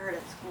they heard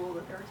at school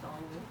that they were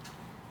telling me.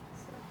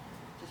 So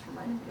just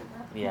reminded me of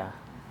that. Yeah.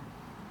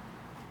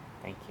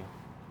 Thank you.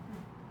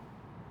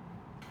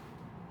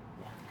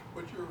 Yeah.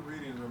 What you were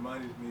reading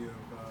reminded me of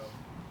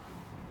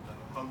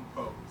Hung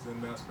Po,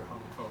 Zen Master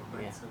Hung Po,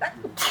 9th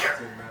century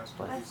Zen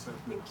Master, who said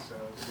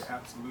that the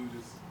absolute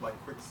is like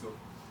quicksilver,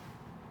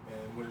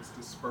 and when it's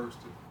dispersed,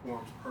 it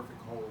forms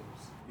perfect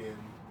holes in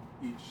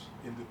each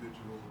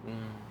individual.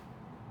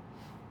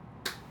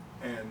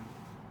 And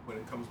when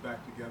it comes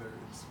back together,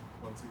 it's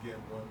once again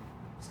one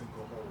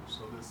single whole.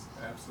 So this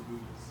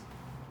absolute is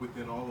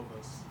within all of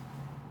us,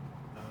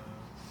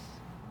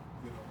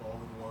 all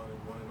in one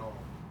and one in all.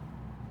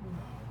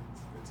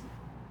 It's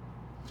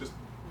just,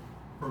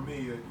 for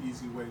me, an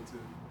easier way to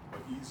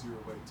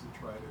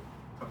try to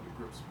come to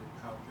grips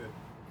with how can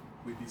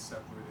we be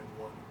separate and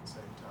one at the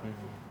same time.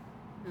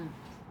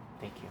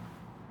 Thank you.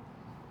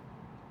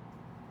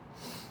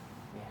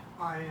 Yeah.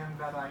 I am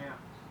that I am.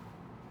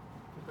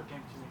 It came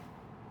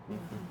to me.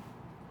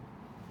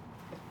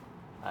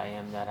 I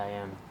am that I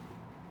am.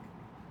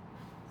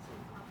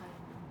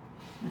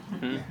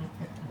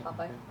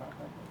 Popeye.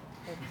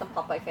 Some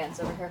Popeye fans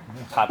over here.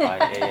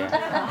 Popeye, yeah.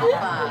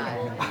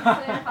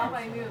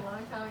 Popeye knew a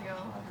long time ago.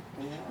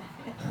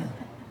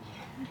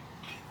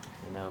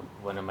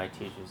 One of my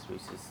teachers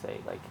used to say,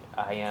 like,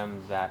 I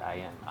am that I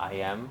am. I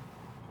am,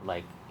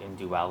 like, in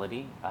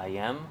duality. I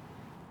am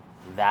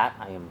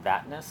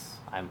thatness.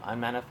 I'm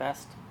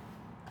unmanifest.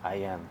 I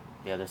am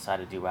the other side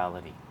of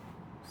duality.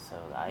 So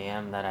I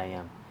am that I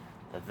am.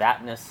 The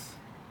thatness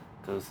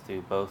goes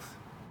through both,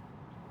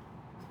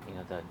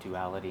 the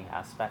duality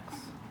aspects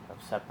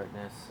of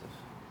separateness,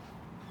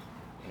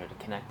 of, the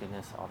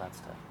connectedness, all that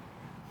stuff.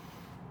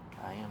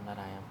 I am that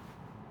I am.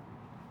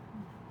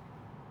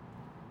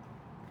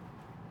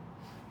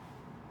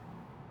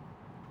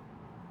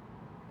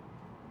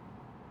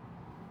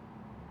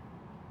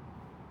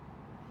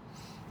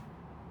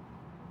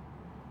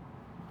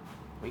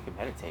 We can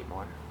meditate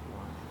more if you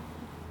want.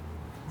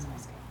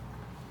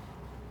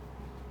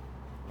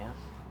 Yeah?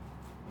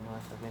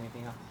 Unless there's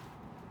anything else?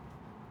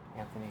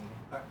 Anthony?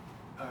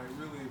 I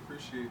really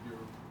appreciate your,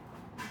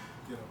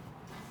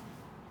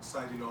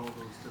 citing all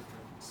those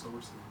different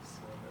sources.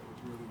 It was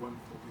really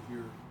wonderful to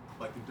hear,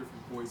 like, the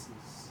different voices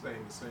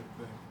saying the same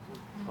thing.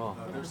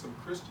 There's some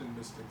Christian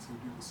mystics who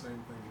do the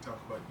same thing. They talk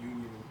about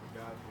union with the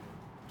Godhead.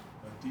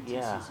 D.T.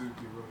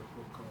 Suzuki wrote a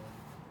book called,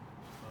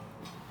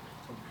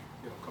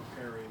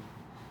 comparing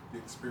the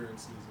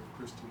experiences of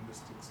Christian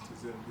mystics to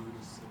Zen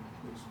Buddhists, and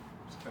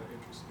it's kind of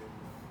interesting.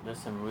 There's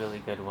some really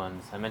good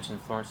ones. I mentioned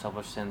Florence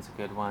Scovel Shin's a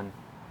good one.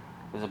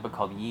 There's a book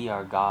called Ye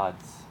Are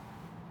Gods.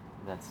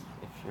 That's,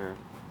 if you're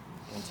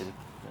into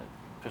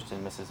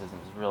Christian mysticism,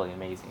 is really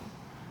amazing.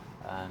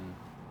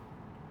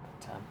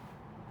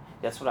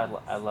 That's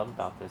what I love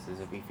about this, is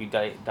if you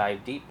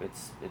dive deep,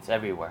 it's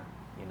everywhere,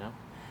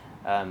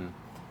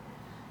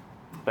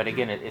 But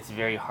again, it's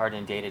very hard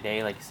in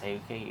day-to-day, like, say,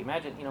 okay,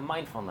 imagine,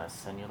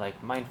 mindfulness, and you're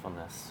like,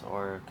 mindfulness,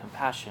 or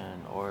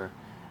compassion, or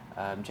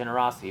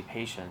generosity,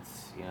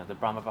 patience, the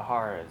Brahma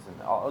Viharas,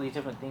 and all these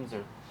different things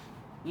are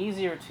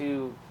easier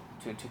to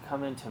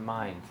come into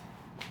mind,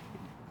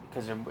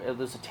 because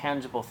there's a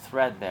tangible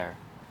thread there.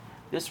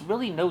 There's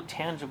really no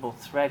tangible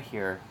thread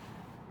here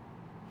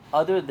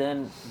other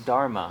than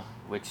Dharma,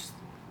 which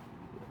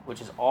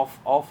is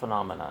all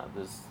phenomena.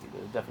 There's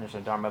the definition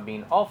of Dharma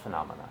being all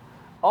phenomena.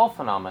 All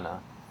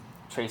phenomena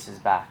traces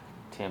back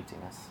to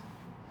emptiness.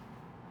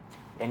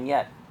 And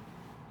yet,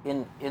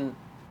 in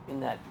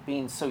that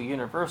being so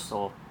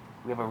universal,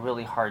 we have a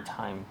really hard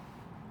time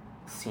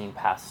seeing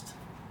past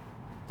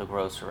the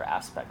grosser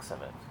aspects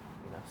of it.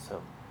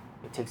 So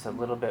it takes a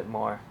little bit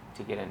more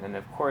to get in. And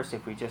of course,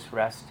 if we just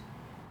rest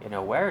in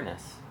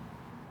awareness,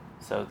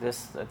 so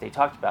this that they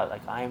talked about,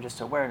 like, I am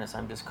just awareness,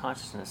 I'm just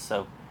consciousness.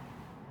 So,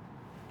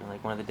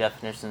 like, one of the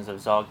definitions of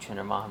Dzogchen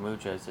or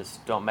Mahamudra is this: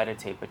 don't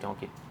meditate, but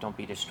don't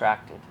be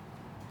distracted.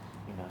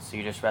 So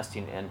you're just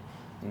resting in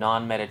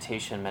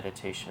non-meditation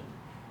meditation.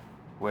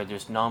 Where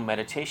there's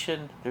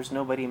non-meditation, there's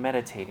nobody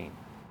meditating.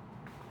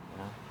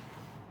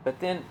 But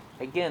then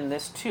again,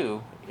 this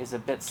too is a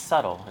bit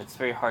subtle. It's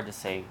very hard to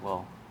say,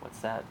 well, what's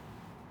that?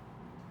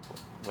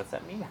 What's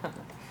that mean?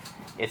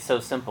 It's so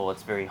simple,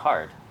 it's very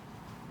hard,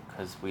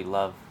 because we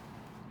love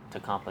to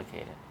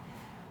complicate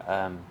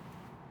it.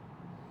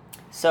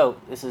 So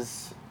this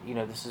is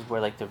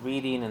where like the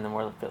reading and the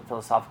more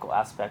philosophical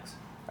aspects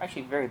are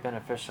actually very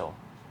beneficial.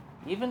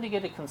 Even to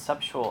get a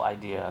conceptual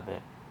idea of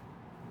it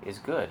is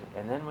good.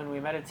 And then when we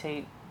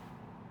meditate,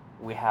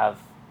 we have,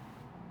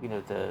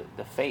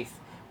 the faith.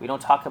 We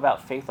don't talk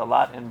about faith a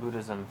lot in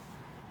Buddhism.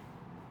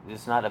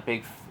 It's not a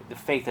big, the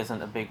faith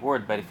isn't a big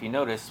word, but if you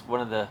notice, one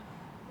of the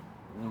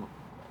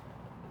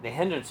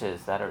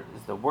hindrances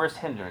is the worst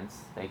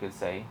hindrance, they could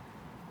say,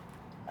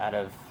 out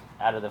of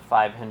the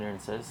 5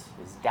 hindrances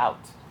is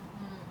doubt.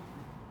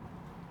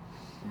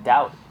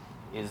 Doubt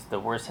is the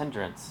worst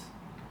hindrance.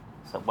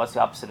 So what's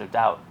the opposite of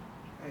doubt?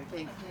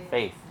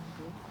 Faith.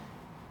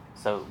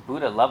 So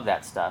Buddha loved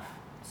that stuff.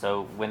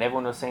 So when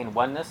everyone was saying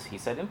oneness, he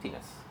said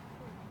emptiness.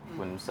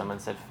 When someone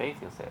said faith,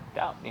 he'll say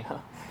doubt.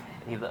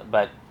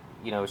 But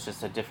it's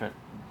just a different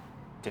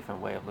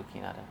way of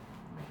looking at it.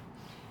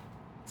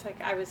 It's like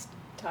I was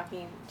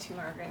talking to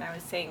Margaret, and I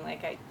was saying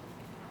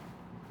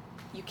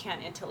you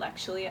can't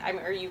intellectually,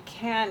 or you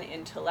can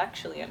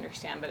intellectually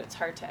understand, but it's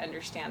hard to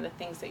understand the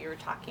things that you were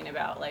talking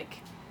about,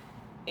 like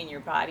in your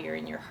body or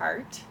in your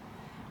heart.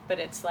 But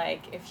it's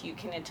like if you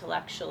can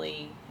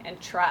intellectually and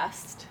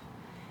trust,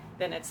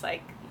 then it's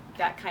like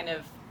that kind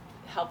of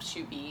helps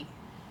you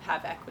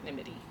have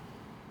equanimity,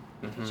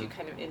 because you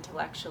kind of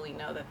intellectually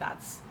know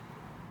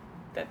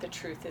that the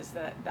truth is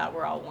that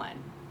we're all one.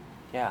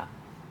 Yeah,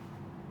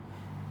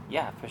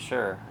 for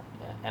sure.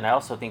 And I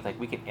also think like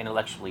we could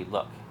intellectually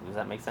look. Does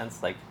that make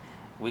sense? Like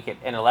we could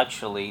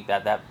intellectually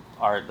that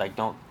are like,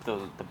 don't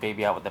throw the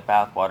baby out with the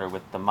bathwater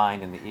with the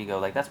mind and the ego.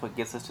 Like that's what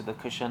gets us to the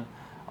cushion.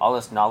 All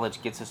this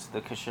knowledge gets us to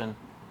the cushion,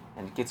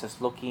 and it gets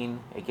us looking.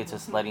 It gets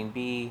us letting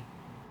be,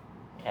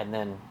 and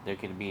then there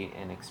could be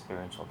an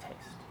experiential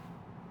taste.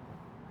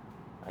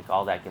 Like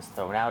all that gets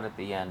thrown out at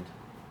the end,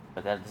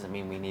 but that doesn't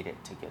mean we need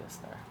it to get us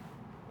there.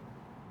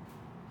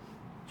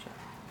 Sure.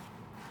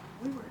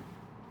 We were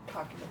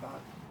talking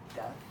about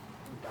death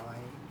and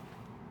dying,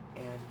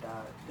 and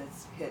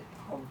this hit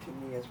home to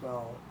me as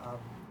well.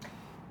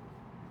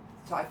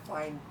 So I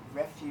find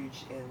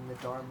refuge in the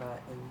Dharma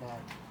in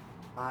that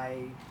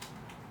I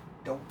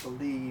don't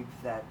believe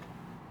that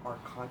our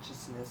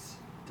consciousness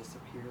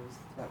disappears,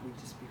 that we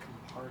just become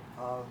part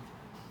of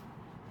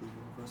the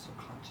universal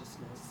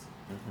consciousness.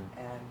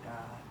 And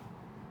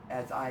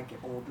as I get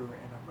older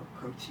and I'm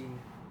approaching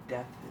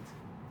death, it's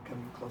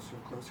coming closer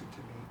and closer to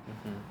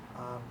me.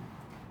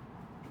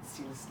 It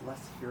seems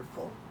less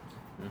fearful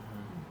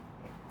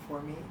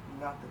for me.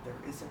 Not that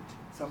there isn't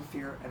some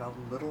fear and a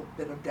little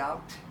bit of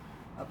doubt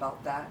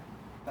about that,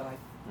 but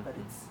but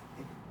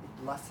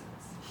it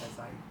lessens as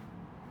I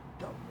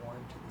delve more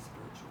into the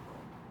spiritual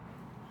world.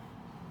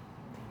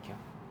 Thank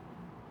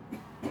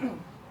you.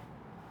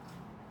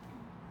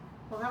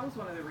 Well, that was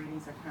one of the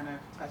readings that kind of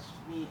touched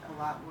me a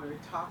lot, where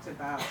it talked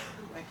about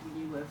like when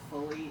you live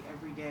fully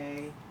every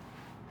day,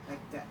 like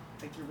that,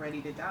 like you're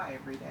ready to die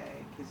every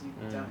day because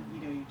you've done,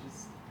 you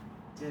just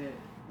did it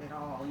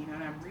all,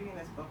 And I'm reading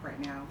this book right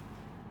now.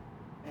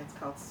 It's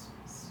called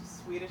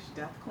Swedish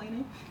Death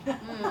Cleaning.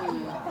 That's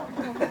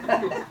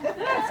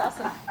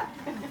awesome.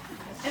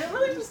 And it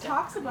really just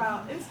talks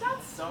about, it's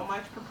not so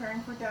much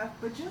preparing for death,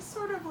 but just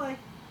sort of like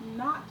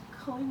not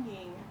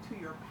clinging to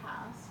your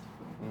past.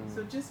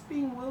 So just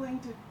being willing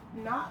to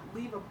not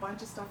leave a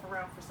bunch of stuff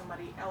around for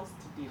somebody else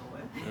to deal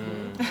with,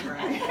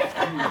 right?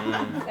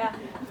 Yeah.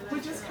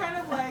 Which is kind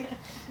of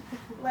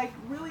like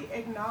really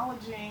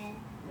acknowledging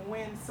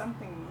when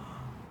something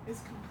is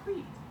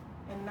complete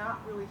and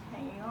not really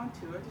hanging on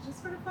to it. To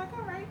just sort of like,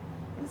 all right,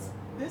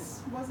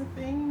 this was a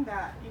thing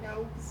that,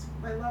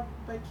 I love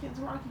my kid's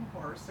rocking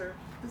horse, or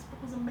this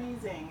book was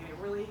amazing and it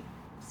really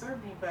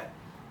served me, but,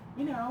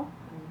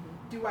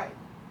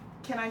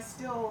 can I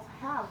still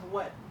have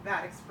what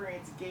that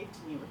experience gave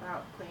to me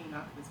without clinging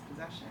on to this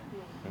possession?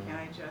 Can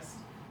I just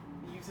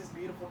use this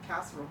beautiful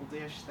casserole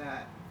dish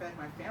that fed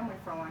my family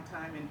for a long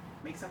time and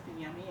make something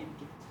yummy and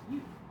give it to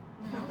you?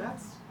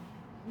 That's,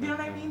 you know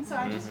what I mean? So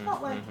I just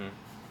felt like,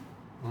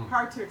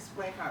 hard to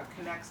explain how it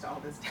connects to all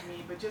this to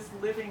me, but just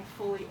living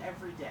fully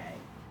every day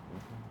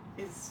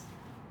is,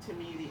 to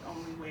me, the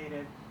only way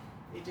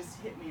it just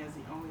hit me as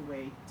the only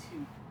way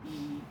to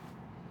be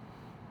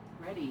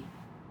ready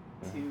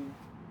to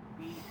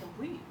be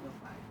complete with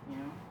life,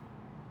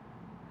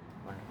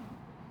 Wonderful.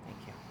 Thank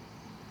you.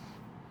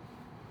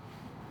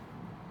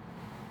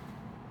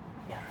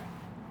 Yeah.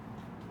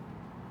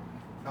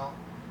 Felt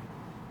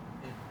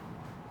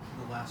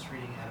the last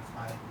reading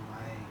edified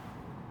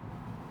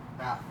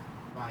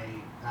my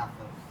path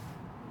of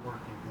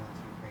work and going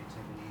through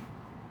creativity,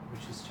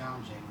 which is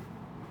challenging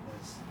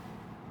because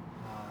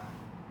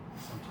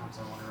sometimes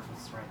I wonder if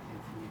it's the right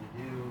thing for me to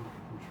do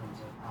in terms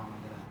of how I'm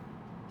going to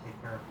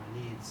take care of my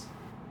needs.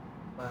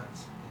 But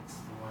it's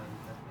the one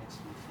that makes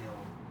me feel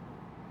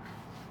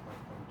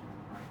like I'm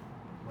doing right,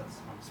 what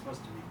I'm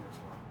supposed to be here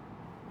for.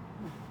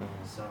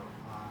 So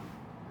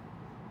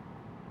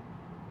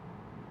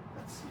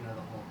that's the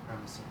whole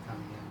premise of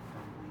coming in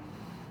from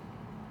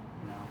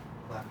the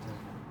collective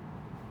and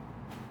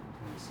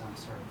doing some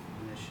sort of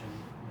mission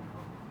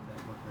that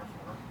we're here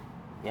for.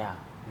 Yeah.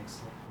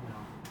 Makes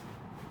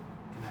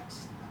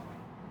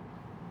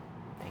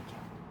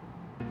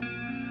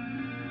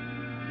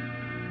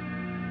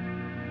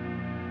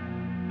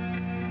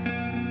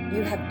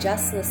You have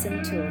just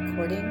listened to a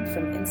recording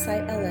from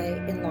Insight LA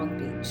in Long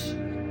Beach.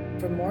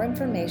 For more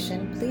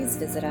information, please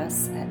visit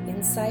us at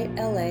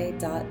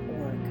insightla.org.